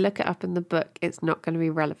that if I look it up in the book, it's not going to be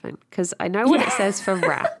relevant. Because I know what it says for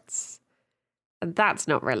rats. And that's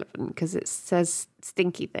not relevant because it says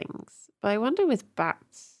stinky things. But I wonder with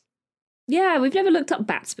bats. Yeah, we've never looked up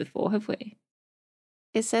bats before, have we?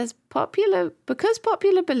 It says because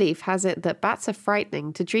popular belief has it that bats are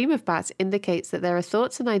frightening, to dream of bats indicates that there are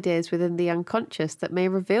thoughts and ideas within the unconscious that may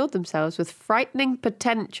reveal themselves with frightening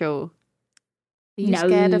potential. Are you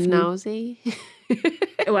scared of Nalsy?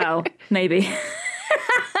 Well, maybe.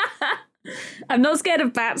 I'm not scared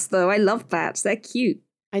of bats, though. I love bats. They're cute.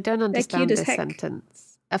 I don't understand this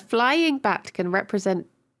sentence. A flying bat can represent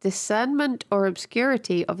discernment or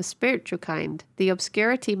obscurity of a spiritual kind. The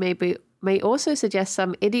obscurity may also suggest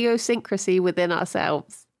some idiosyncrasy within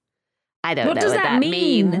ourselves. I don't know what that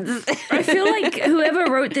means. I feel like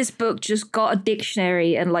whoever wrote this book just got a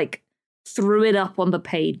dictionary and like threw it up on the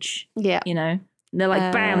page. Yeah. You know? And they're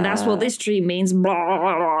like, bam, that's what this dream means.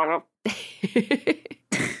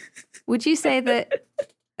 Would you say that,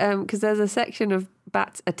 because there's a section of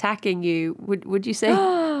bats attacking you, would you say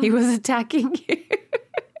he was attacking you?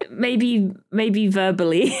 Maybe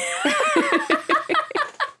verbally.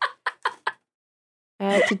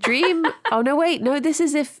 To dream. Oh, no, wait. No, this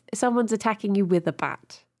is if someone's attacking you with a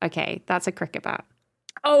bat. Okay, that's a cricket bat.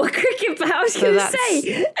 Oh, a cricket bat. I was going to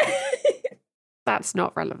say. That's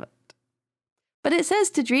not relevant. But it says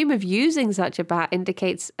to dream of using such a bat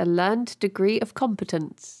indicates a learned degree of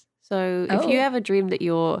competence. So if you ever dream that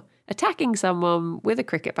you're attacking someone with a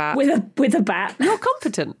cricket bat. With a bat. You're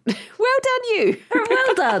competent. Well done, you.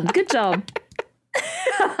 Well done. Good job.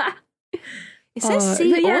 It says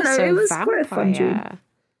it was vampire. Quite a fun dream.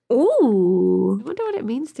 Ooh. I wonder what it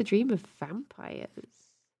means to dream of vampires.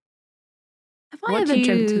 Have I ever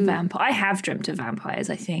dreamt of vampires? I have dreamt of vampires,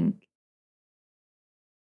 I think.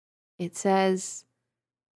 It says,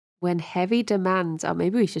 when heavy demands... Oh,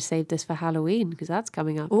 maybe we should save this for Halloween, because that's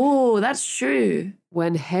coming up. Oh, that's true.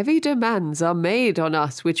 When heavy demands are made on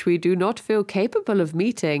us which we do not feel capable of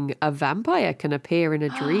meeting, a vampire can appear in a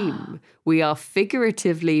dream. We are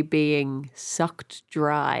figuratively being sucked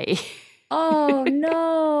dry. Oh,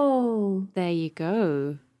 no. There you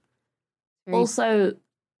go. Also,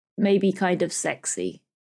 maybe kind of sexy.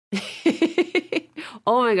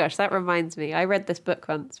 Oh my gosh, that reminds me. I read this book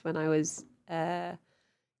once when I was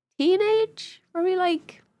teenage, probably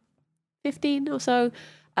like 15 or so.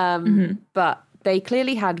 But they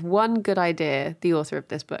clearly had one good idea, the author of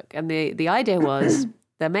this book. And the idea was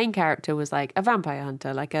the main character was like a vampire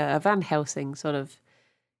hunter, like a Van Helsing sort of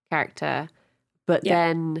character. But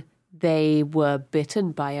then they were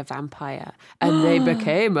bitten by a vampire and they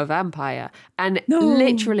became a vampire. And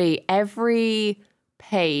literally every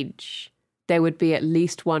page, there would be at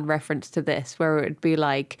least one reference to this where it would be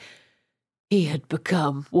like, he had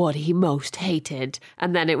become what he most hated.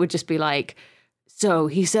 And then it would just be like, so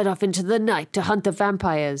he set off into the night to hunt the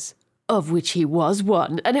vampires, of which he was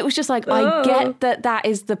one. And it was just like, I get that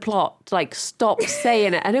is the plot. Like, stop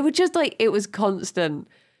saying it. And it was just like, it was constant.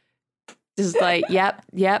 Just like, yep.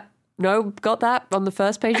 No, got that on the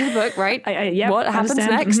first page of the book, right? What happens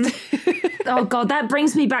next? Oh, God, that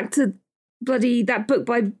brings me back to bloody that book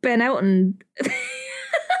by Ben Elton.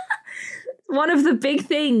 One of the big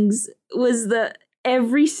things was that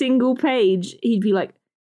every single page he'd be like,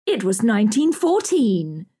 it was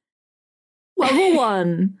 1914. World War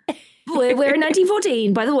One. We're in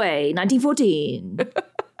 1914, by the way. 1914.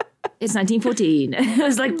 It's 1914. I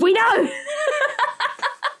was like, we know.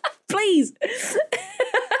 Please.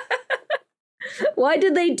 Why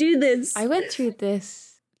did they do this? I went through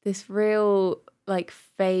this real like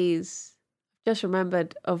phase. Just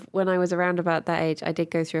remembered of when I was around about that age, I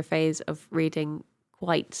did go through a phase of reading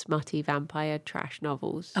quite smutty vampire trash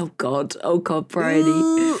novels. Oh God,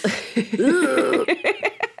 Bridie.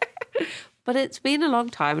 But it's been a long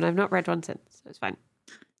time and I've not read one since, so it's fine.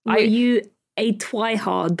 Were you a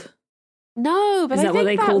twihard? No, but Is that I think what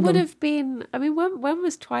they that would them? have been, I mean, when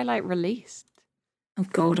was Twilight released? Oh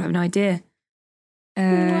God, I have no idea.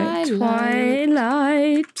 Twilight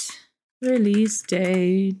release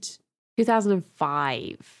date.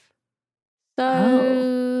 2005.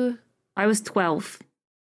 So I was 12.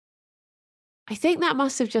 I think that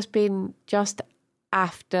must have just been just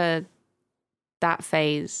after that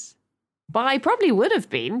phase. But I probably would have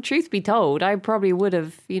been, truth be told, I probably would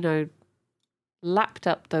have, lapped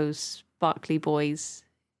up those sparkly boys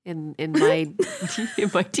in my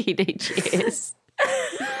in my teenage years,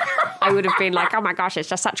 I would have been like, oh my gosh, it's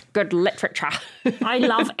just such good literature. I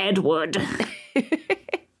love Edward.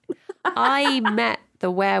 I met the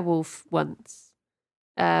werewolf once.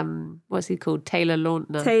 What's he called? Taylor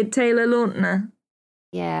Lautner. Taylor Lautner.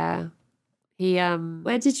 Yeah. He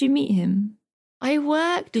Where did you meet him? I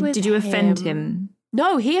worked with Did you offend him?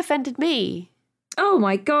 No, he offended me. Oh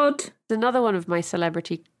my God. It's another one of my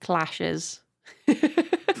celebrity clashes. There's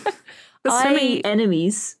so many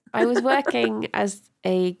enemies. I was working as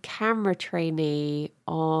a camera trainee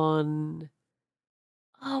on...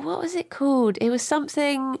 Oh, what was it called? It was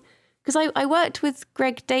something... Because I worked with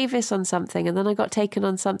Greg Davis on something, and then I got taken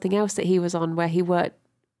on something else that he was on where he worked...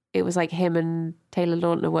 It was like him and Taylor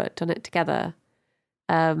Lautner worked on it together.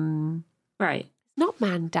 Right. Not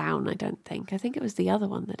Man Down, I don't think. I think it was the other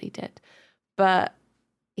one that he did. But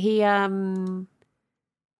he...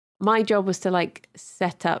 my job was to like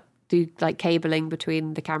set up, do like cabling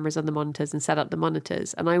between the cameras and the monitors and set up the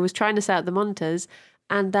monitors. And I was trying to set up the monitors,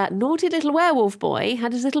 and that naughty little werewolf boy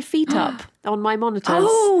had his little feet up on my monitors.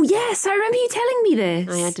 Oh, yes, I remember you telling me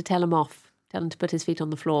this. I had to tell him off. Tell him to put his feet on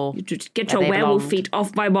the floor. You just get your werewolf feet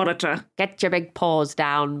off my monitor. Get your big paws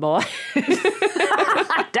down, boy.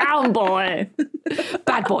 Down, boy.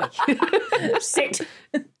 Bad boy. Sit.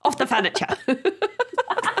 Off the furniture.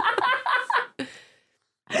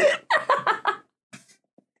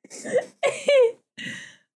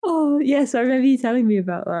 Oh, yes, I remember you telling me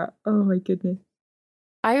about that. Oh, my goodness.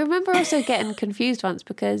 I remember also getting confused once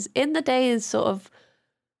because in the days sort of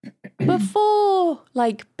before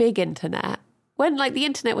like big internet, when like the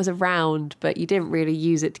internet was around, but you didn't really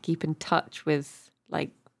use it to keep in touch with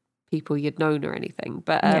like people you'd known or anything.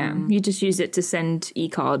 But you just use it to send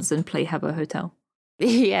e-cards and play Habbo Hotel.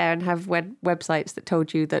 Yeah, and have websites that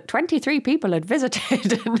told you that 23 people had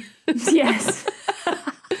visited. Yes.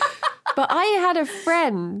 But I had a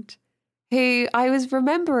friend who I was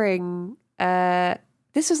remembering...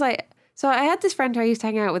 this was like, so I had this friend who I used to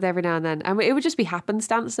hang out with every now and then, and it would just be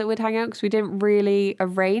happenstance that we'd hang out because we didn't really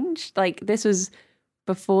arrange. Like this was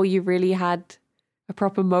before you really had a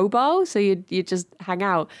proper mobile, so you'd just hang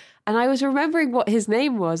out. And I was remembering what his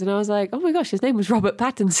name was, and I was like, oh my gosh, his name was Robert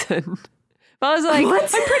Pattinson. But I was like,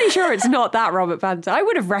 what? I'm pretty sure it's not that Robert Pattinson. I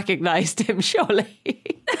would have recognised him, surely.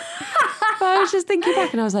 But I was just thinking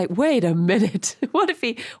back and I was like, wait a minute. What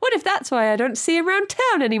if that's why I don't see him around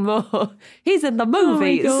town anymore? He's in the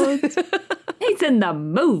movies. Oh my God. He's in the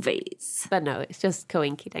movies. But no, it's just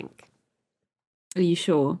coinky dink. Are you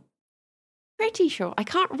sure? Pretty sure. I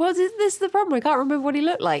can't, well, this is the problem. I can't remember what he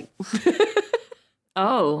looked like.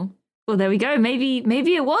 Oh, well, there we go. Maybe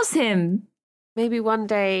it was him. Maybe one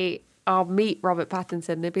day I'll meet Robert Pattinson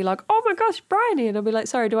and they'll be like, oh my gosh, Bryony. And I'll be like,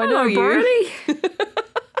 sorry, do I know you? Really?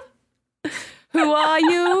 Who are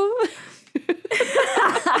you?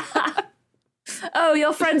 Oh,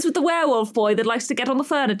 you're friends with the werewolf boy that likes to get on the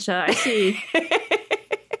furniture. I see.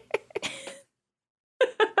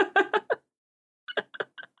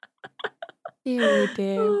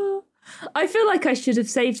 Dear. I feel like I should have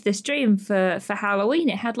saved this dream for Halloween.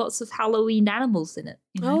 It had lots of Halloween animals in it.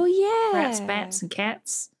 You know? Oh yeah, rats, bats, and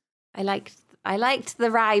cats. I liked the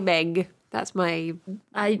rhyming. That's my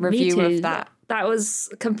review me too. of that. That was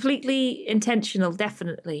completely intentional,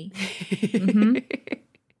 definitely. Mm-hmm.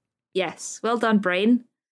 Yes, well done, brain.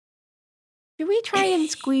 Should we try and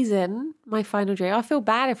squeeze in my final dream? I feel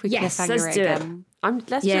bad if we Yes, cliffhanger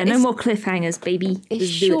let's do again. No more cliffhangers, baby. It's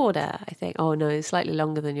shorter, I think. Oh no, it's slightly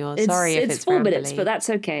longer than yours. Sorry if it's 4 rambly. minutes, but that's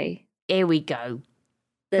okay. Here we go.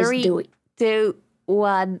 Let's 3, do it. 2,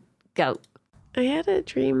 1, go. I had a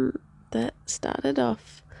dream that started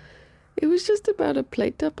off. It was just about a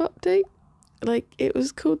plate up update. Like, it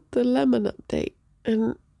was called the lemon update.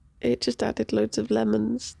 And it just added loads of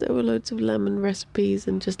lemons. There were loads of lemon recipes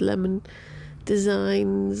and just lemon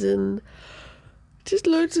designs and just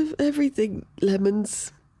loads of everything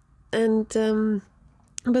lemons. And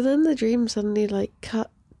but then the dream suddenly like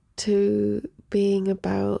cut to being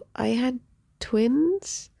about, I had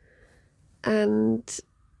twins, and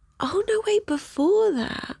oh no, wait, before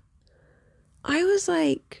that I was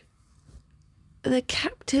like the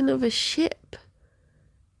captain of a ship,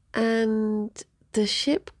 and the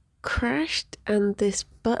ship crashed and this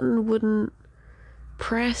button wouldn't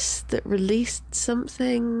press that released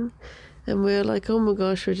something, and we were like, oh my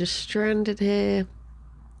gosh, we're just stranded here.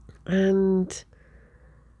 And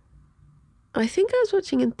I think I was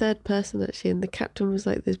watching in third person actually, and the captain was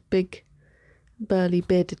like this big burly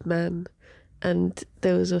bearded man, and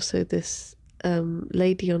there was also this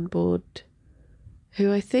lady on board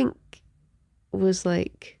who I think was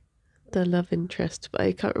like the love interest, but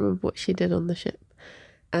I can't remember what she did on the ship.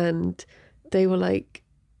 And they were like,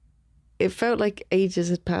 it felt like ages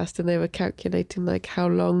had passed, and they were calculating like how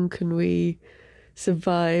long can we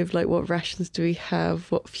survive, like what rations do we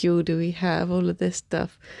have, what fuel do we have, all of this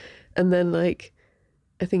stuff. And then like,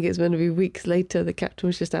 I think it's meant to be weeks later, the captain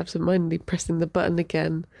was just absentmindedly pressing the button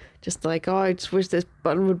again, just like, oh, I just wish this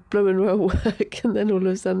button would blooming well work. And then all of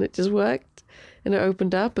a sudden it just worked, and it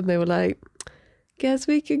opened up, and they were like, guess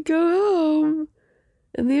we could go home.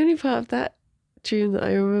 And the only part of that dream that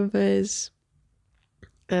I remember is,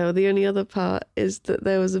 the only other part is that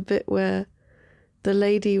there was a bit where the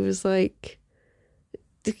lady was like,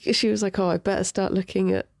 she was like, oh, I better start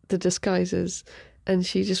looking at the disguises. And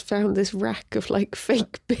she just found this rack of like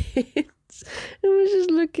fake beards and was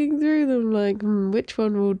just looking through them like, which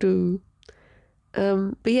one will do?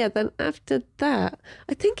 But yeah, then after that,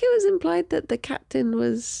 I think it was implied that the captain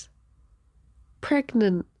was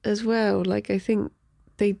pregnant as well. Like, I think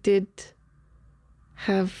they did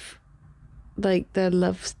have, like, their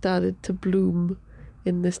love started to bloom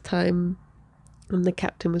in this time, and the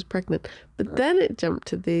captain was pregnant. But then it jumped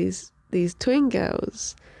to these twin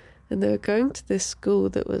girls, and they were going to this school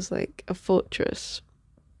that was like a fortress,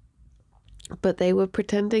 but they were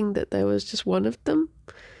pretending that there was just one of them.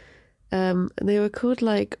 And they were called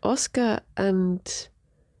like Oscar and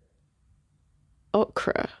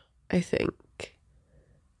Okra, I think.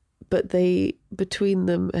 But they, between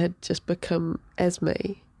them, had just become Esme.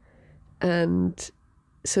 And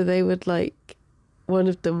so they would like, one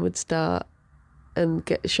of them would start and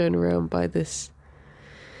get shown around by this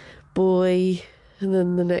boy, and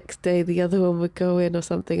then the next day the other one would go in or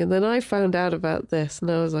something. And then I found out about this,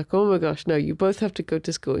 and I was like, oh my gosh, no, you both have to go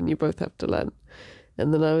to school and you both have to learn.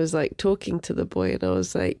 And then I was like talking to the boy, and I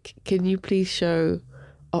was like, can you please show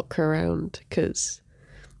Okra around, because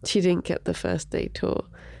she didn't get the first day tour.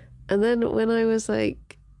 And then when I was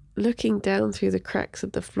like looking down through the cracks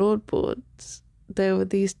of the floorboards, there were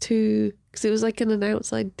these two, because it was like in an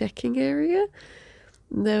outside decking area,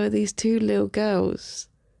 and there were these two little girls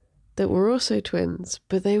that were also twins,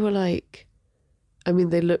 but they were like, I mean,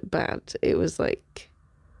 they looked bad. It was like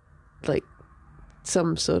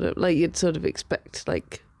some sort of, like you'd sort of expect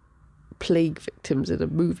like plague victims in a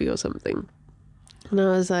movie or something. And I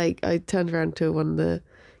was like, I turned around to one of the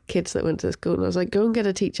kids that went to school, and I was like, go and get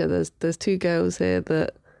a teacher. There's two girls here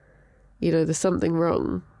that, you know, there's something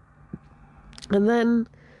wrong. And then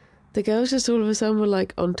the girls just all of a sudden were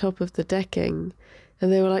like on top of the decking,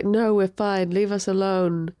 and they were like, no, we're fine, leave us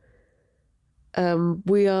alone.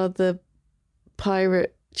 We are the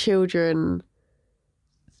pirate children,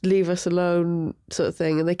 leave us alone, sort of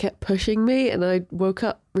thing. And they kept pushing me, and I woke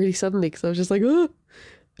up really suddenly because I was just like, oh,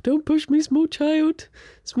 don't push me, small child,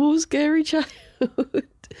 small scary child.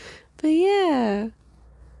 But yeah,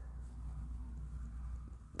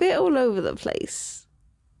 bit all over the place.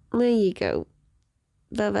 There you go.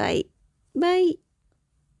 Bye-bye. Bye.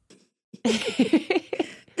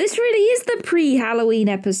 This really is the pre-Halloween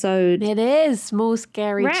episode. It is. Small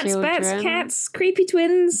scary Rats, children. bats, cats, creepy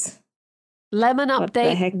twins. Lemon What the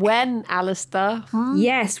update. heck? When, Alistair?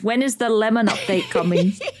 Yes, when is the lemon update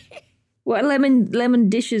coming? What lemon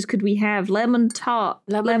dishes could we have? Lemon tart,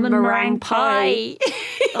 lemon meringue pie,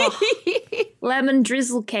 lemon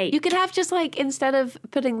drizzle cake. You could have just like, instead of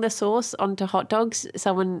putting the sauce onto hot dogs,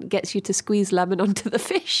 someone gets you to squeeze lemon onto the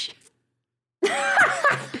fish.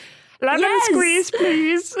 Lemon squeeze,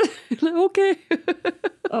 please. Okay.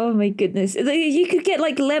 Oh my goodness! You could get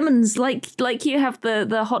like lemons, like you have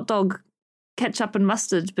the hot dog ketchup and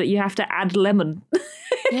mustard, but you have to add lemon.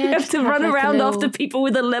 Yeah, you have to run like around after people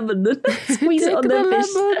with a lemon and squeeze it on their fish.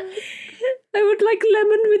 I would like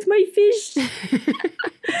lemon with my fish.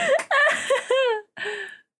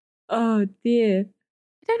 Oh dear!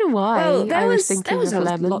 I don't know why. Well, I was thinking there was of a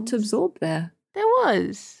lemons. lot to absorb there. There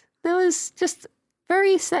was just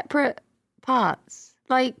very separate parts.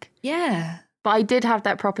 Like, yeah. But I did have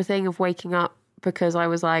that proper thing of waking up because I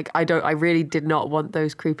was like, I really did not want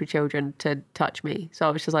those creepy children to touch me. So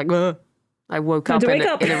I was just like, ugh. I woke up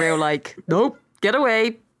in a real like, nope, get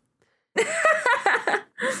away.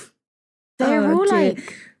 They're all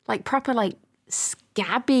like proper like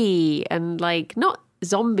scabby and like not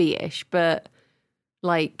zombie-ish, but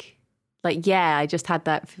like yeah, I just had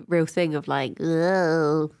that real thing of like,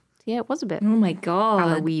 ugh. Yeah, it was a bit. Oh my god,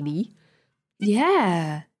 Halloween-y.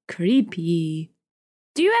 Yeah, creepy.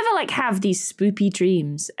 Do you ever like have these spoopy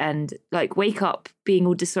dreams and like wake up being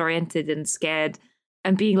all disoriented and scared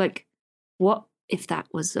and being like, what if that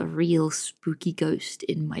was a real spooky ghost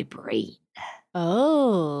in my brain?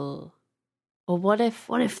 Oh. Or what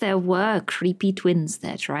if there were creepy twins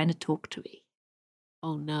there trying to talk to me?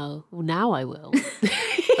 Oh no. Well, now I will.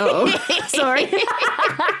 Oh, sorry.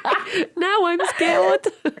 Now I'm scared.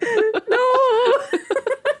 No.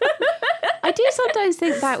 I do sometimes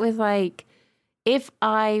think that with like, if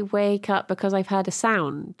I wake up because I've heard a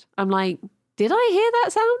sound, I'm like, did I hear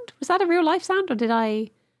that sound? Was that a real life sound or did I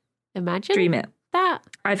imagine Dream it. that?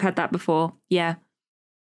 I've had that before. Yeah.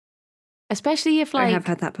 Especially if I like have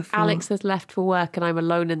had that before. Alex has left for work and I'm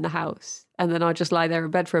alone in the house, and then I'll just lie there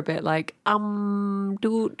in bed for a bit, like,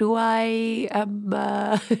 do I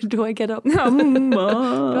get up? Do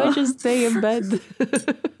I just stay in bed?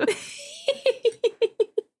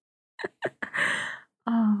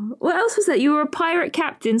 Oh, what else was that? You were a pirate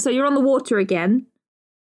captain, so you're on the water again.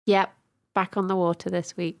 Yep, back on the water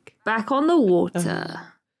this week. Back on the water.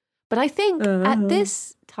 But I think at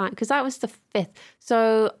this time, because that was the 5th,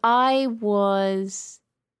 so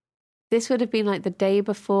this would have been like the day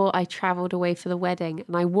before I travelled away for the wedding.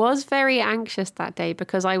 And I was very anxious that day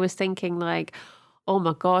because I was thinking like, oh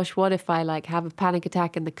my gosh, what if I like have a panic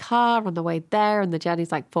attack in the car on the way there and the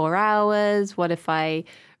journey's like 4 hours? What if I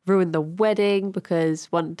ruin the wedding? Because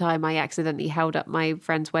one time I accidentally held up my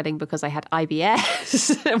friend's wedding because I had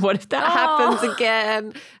IBS. What if that happens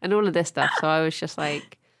again? And all of this stuff. So I was just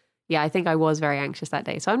like, yeah, I think I was very anxious that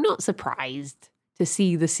day. So I'm not surprised to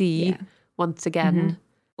see the sea once again. Mm-hmm.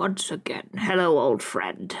 Once again. Hello, old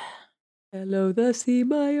friend. Hello, the sea,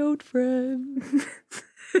 my old friend. I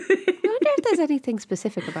wonder if there's anything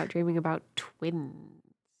specific about dreaming about twins.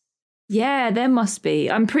 Yeah, there must be.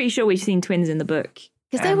 I'm pretty sure we've seen twins in the book.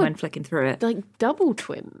 Because they were when flicking through it. Like double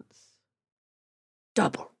twins.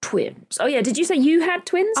 Double twins. Oh yeah, did you say you had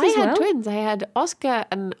twins as well? I had twins. I had Oscar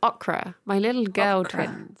and Okra, my little girl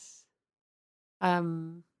twins.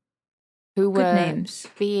 Who were names.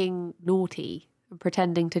 Being naughty and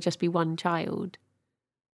pretending to just be one child.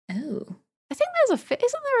 Oh. I think isn't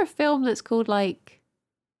there a film that's called like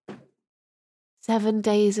 7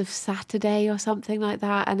 Days of Saturday or something like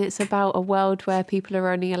that, and it's about a world where people are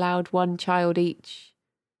only allowed one child each,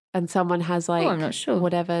 and someone has like I'm not sure.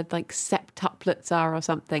 whatever like septuplets are or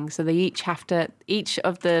something, so they each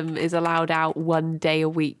of them is allowed out 1 day a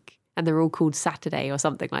week, and they're all called Saturday or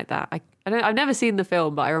something like that. I've never seen the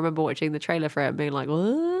film, but I remember watching the trailer for it and being like,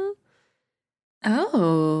 what?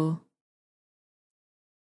 Oh.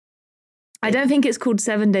 I don't think it's called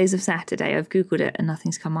 7 Days of Saturday. I've Googled it and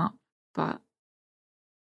nothing's come up, but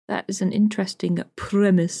that is an interesting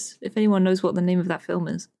premise. If anyone knows what the name of that film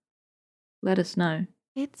is, let us know.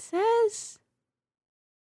 It says,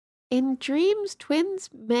 in dreams, twins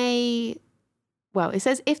may... Well, it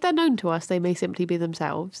says, if they're known to us, they may simply be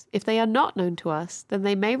themselves. If they are not known to us, then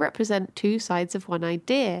they may represent two sides of one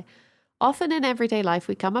idea. Often in everyday life,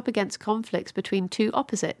 we come up against conflicts between two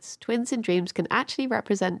opposites. Twins in dreams can actually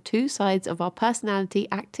represent two sides of our personality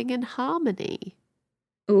acting in harmony.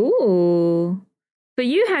 Ooh. But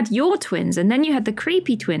you had your twins, and then you had the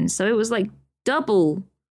creepy twins, so it was like double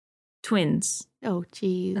twins. Oh,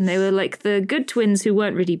 jeez. And they were like the good twins who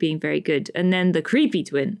weren't really being very good, and then the creepy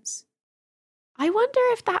twins. I wonder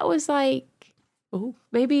if that was like... Oh,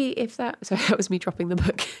 maybe if that... Sorry, that was me dropping the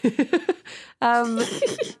book.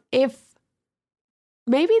 If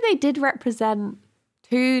maybe they did represent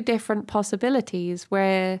two different possibilities,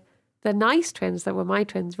 where the nice twins that were my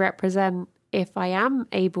twins represent if I am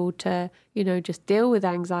able to, just deal with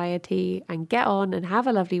anxiety and get on and have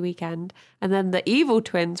a lovely weekend. And then the evil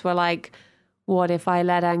twins were like, what if I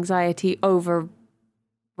let anxiety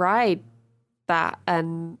override that?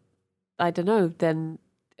 And I don't know, then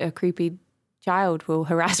a creepy child will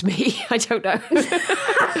harass me. I don't know.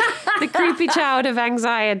 The creepy child of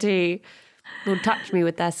anxiety will touch me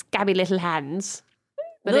with their scabby little hands.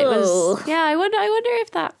 But it was, yeah, I wonder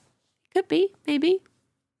if that could be, maybe.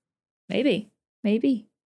 Maybe.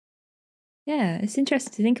 Yeah, it's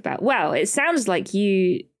interesting to think about. Well, it sounds like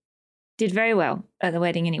you did very well at the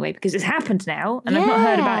wedding anyway, because it's happened now, and I've not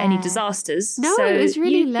heard about any disasters. No, so it was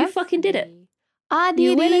really lovely. You fucking did it. I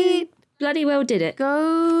did it. Bloody well did it.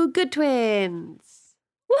 Go good twins.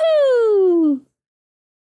 Woohoo!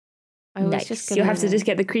 Nice. You'll have to just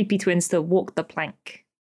get the creepy twins to walk the plank.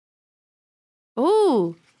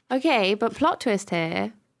 Oh, okay, but plot twist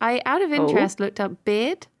here. I, out of interest, looked up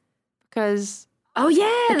beard, because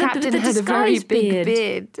the captain had a very big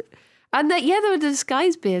beard. And there were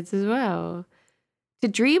disguise beards as well. To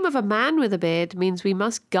dream of a man with a beard means we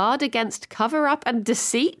must guard against cover-up and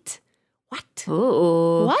deceit. What?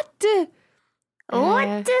 Oh. What?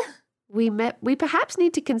 What? We perhaps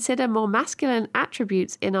need to consider more masculine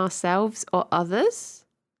attributes in ourselves or others.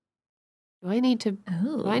 Do I need to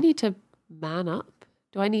man up?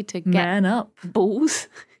 Do I need to get man up? Balls?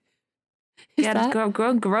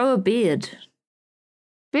 Grow a beard.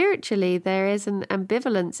 Spiritually, there is an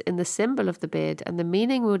ambivalence in the symbol of the beard, and the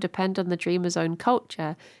meaning will depend on the dreamer's own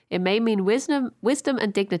culture. It may mean wisdom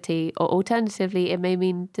and dignity, or alternatively, it may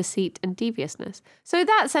mean deceit and deviousness. So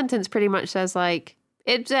that sentence pretty much says, like,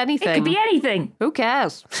 it's anything. It could be anything. Who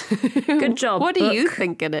cares? Good job. What do you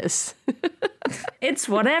think it is? It's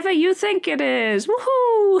whatever you think it is.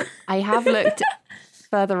 Woohoo! I have looked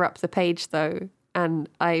further up the page, though, and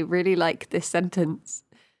I really like this sentence.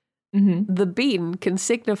 Mm-hmm. The bean can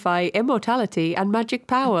signify immortality and magic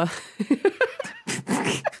power.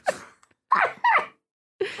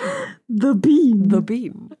 The bean. The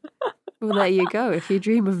bean. Well, there you go. If you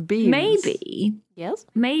dream of beans. Maybe. Yes?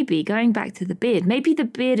 Maybe, going back to the beard, maybe the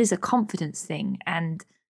beard is a confidence thing, and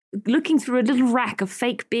looking through a little rack of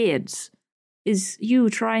fake beards is you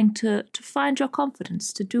trying to find your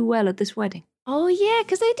confidence to do well at this wedding. Oh, yeah,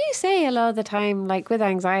 because they do say a lot of the time, like with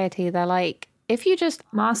anxiety, they're like, if you just...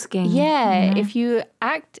 Masking. Yeah, if you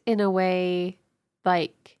act in a way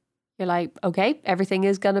like you're like, okay, everything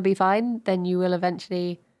is going to be fine, then you will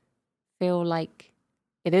eventually feel like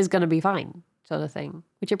it is going to be fine, sort of thing,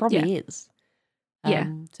 which it probably is. Yeah.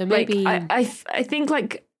 So maybe... Like, I think,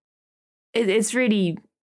 like, it's really...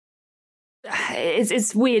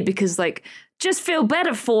 It's weird because, like, just feel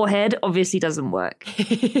better forehead obviously doesn't work.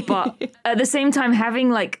 But at the same time, having,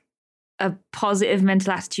 like, a positive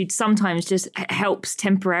mental attitude sometimes just helps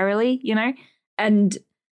temporarily, you know? And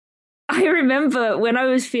I remember when I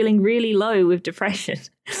was feeling really low with depression,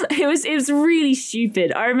 it was really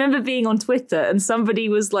stupid. I remember being on Twitter and somebody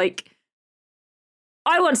was like,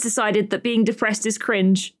 I once decided that being depressed is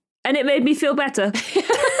cringe, and it made me feel better. And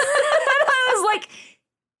I was like,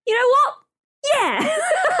 you know what? Yeah.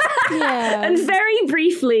 Yeah. And very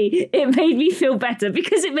briefly, it made me feel better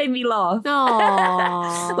because it made me laugh.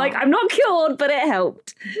 Aww. Like, I'm not cured, but it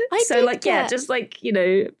helped. Yeah, just like, you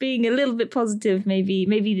know, being a little bit positive,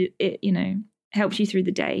 maybe it, you know, helps you through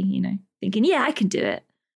the day, you know, thinking, yeah, I can do it.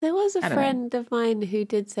 There was a friend of mine who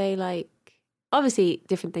did say, like, obviously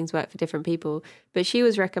different things work for different people, but she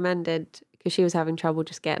was recommended because she was having trouble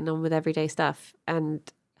just getting on with everyday stuff. And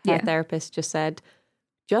her therapist just said,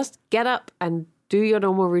 just get up and do your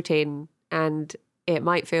normal routine, and it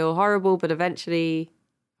might feel horrible, but eventually,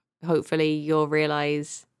 hopefully, you'll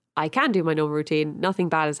realize I can do my normal routine. Nothing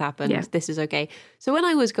bad has happened. Yeah. This is okay. So when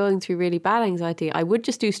I was going through really bad anxiety, I would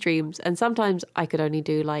just do streams, and sometimes I could only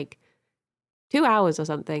do like 2 hours or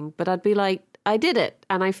something, but I'd be like, I did it,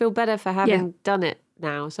 and I feel better for having done it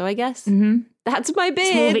now. So I guess that's my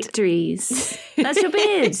beard. Small victories. That's your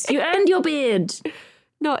beard. You earned your beard.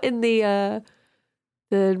 Not in the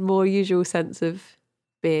more usual sense of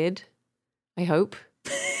beard, I hope.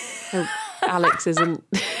 Hope Alex isn't...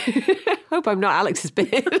 hope I'm not Alex's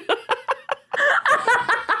beard.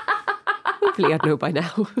 Hopefully I'd know by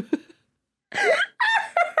now.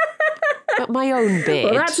 But my own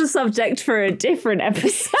beard. Well, that's a subject for a different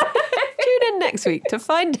episode. Tune in next week to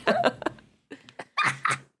find out.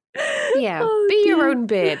 Yeah, be your own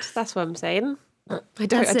beard. That's what I'm saying. I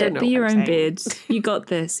don't know. Be your own beard. You got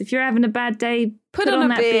this. If you're having a bad day, put on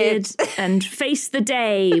that beard and face the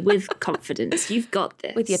day with confidence. You've got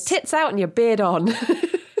this. With your tits out and your beard on.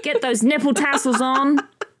 Get those nipple tassels on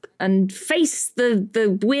and face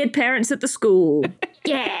the weird parents at the school.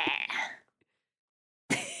 Yeah.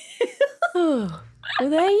 Oh, well,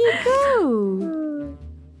 there you go.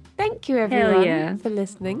 Thank you, everyone, for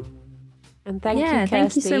listening. And thank you, Kirsty.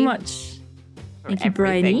 Thank you so much. Thank you,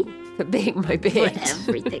 Bryony. For being my beard. For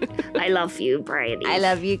everything. I love you, Bryony. I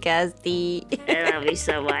love you, Kirsty. I love you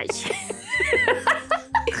so much.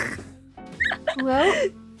 Well,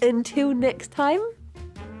 until next time,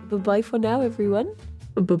 bye-bye for now, everyone.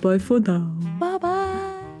 Bye-bye for now.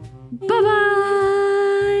 Bye-bye. Bye-bye.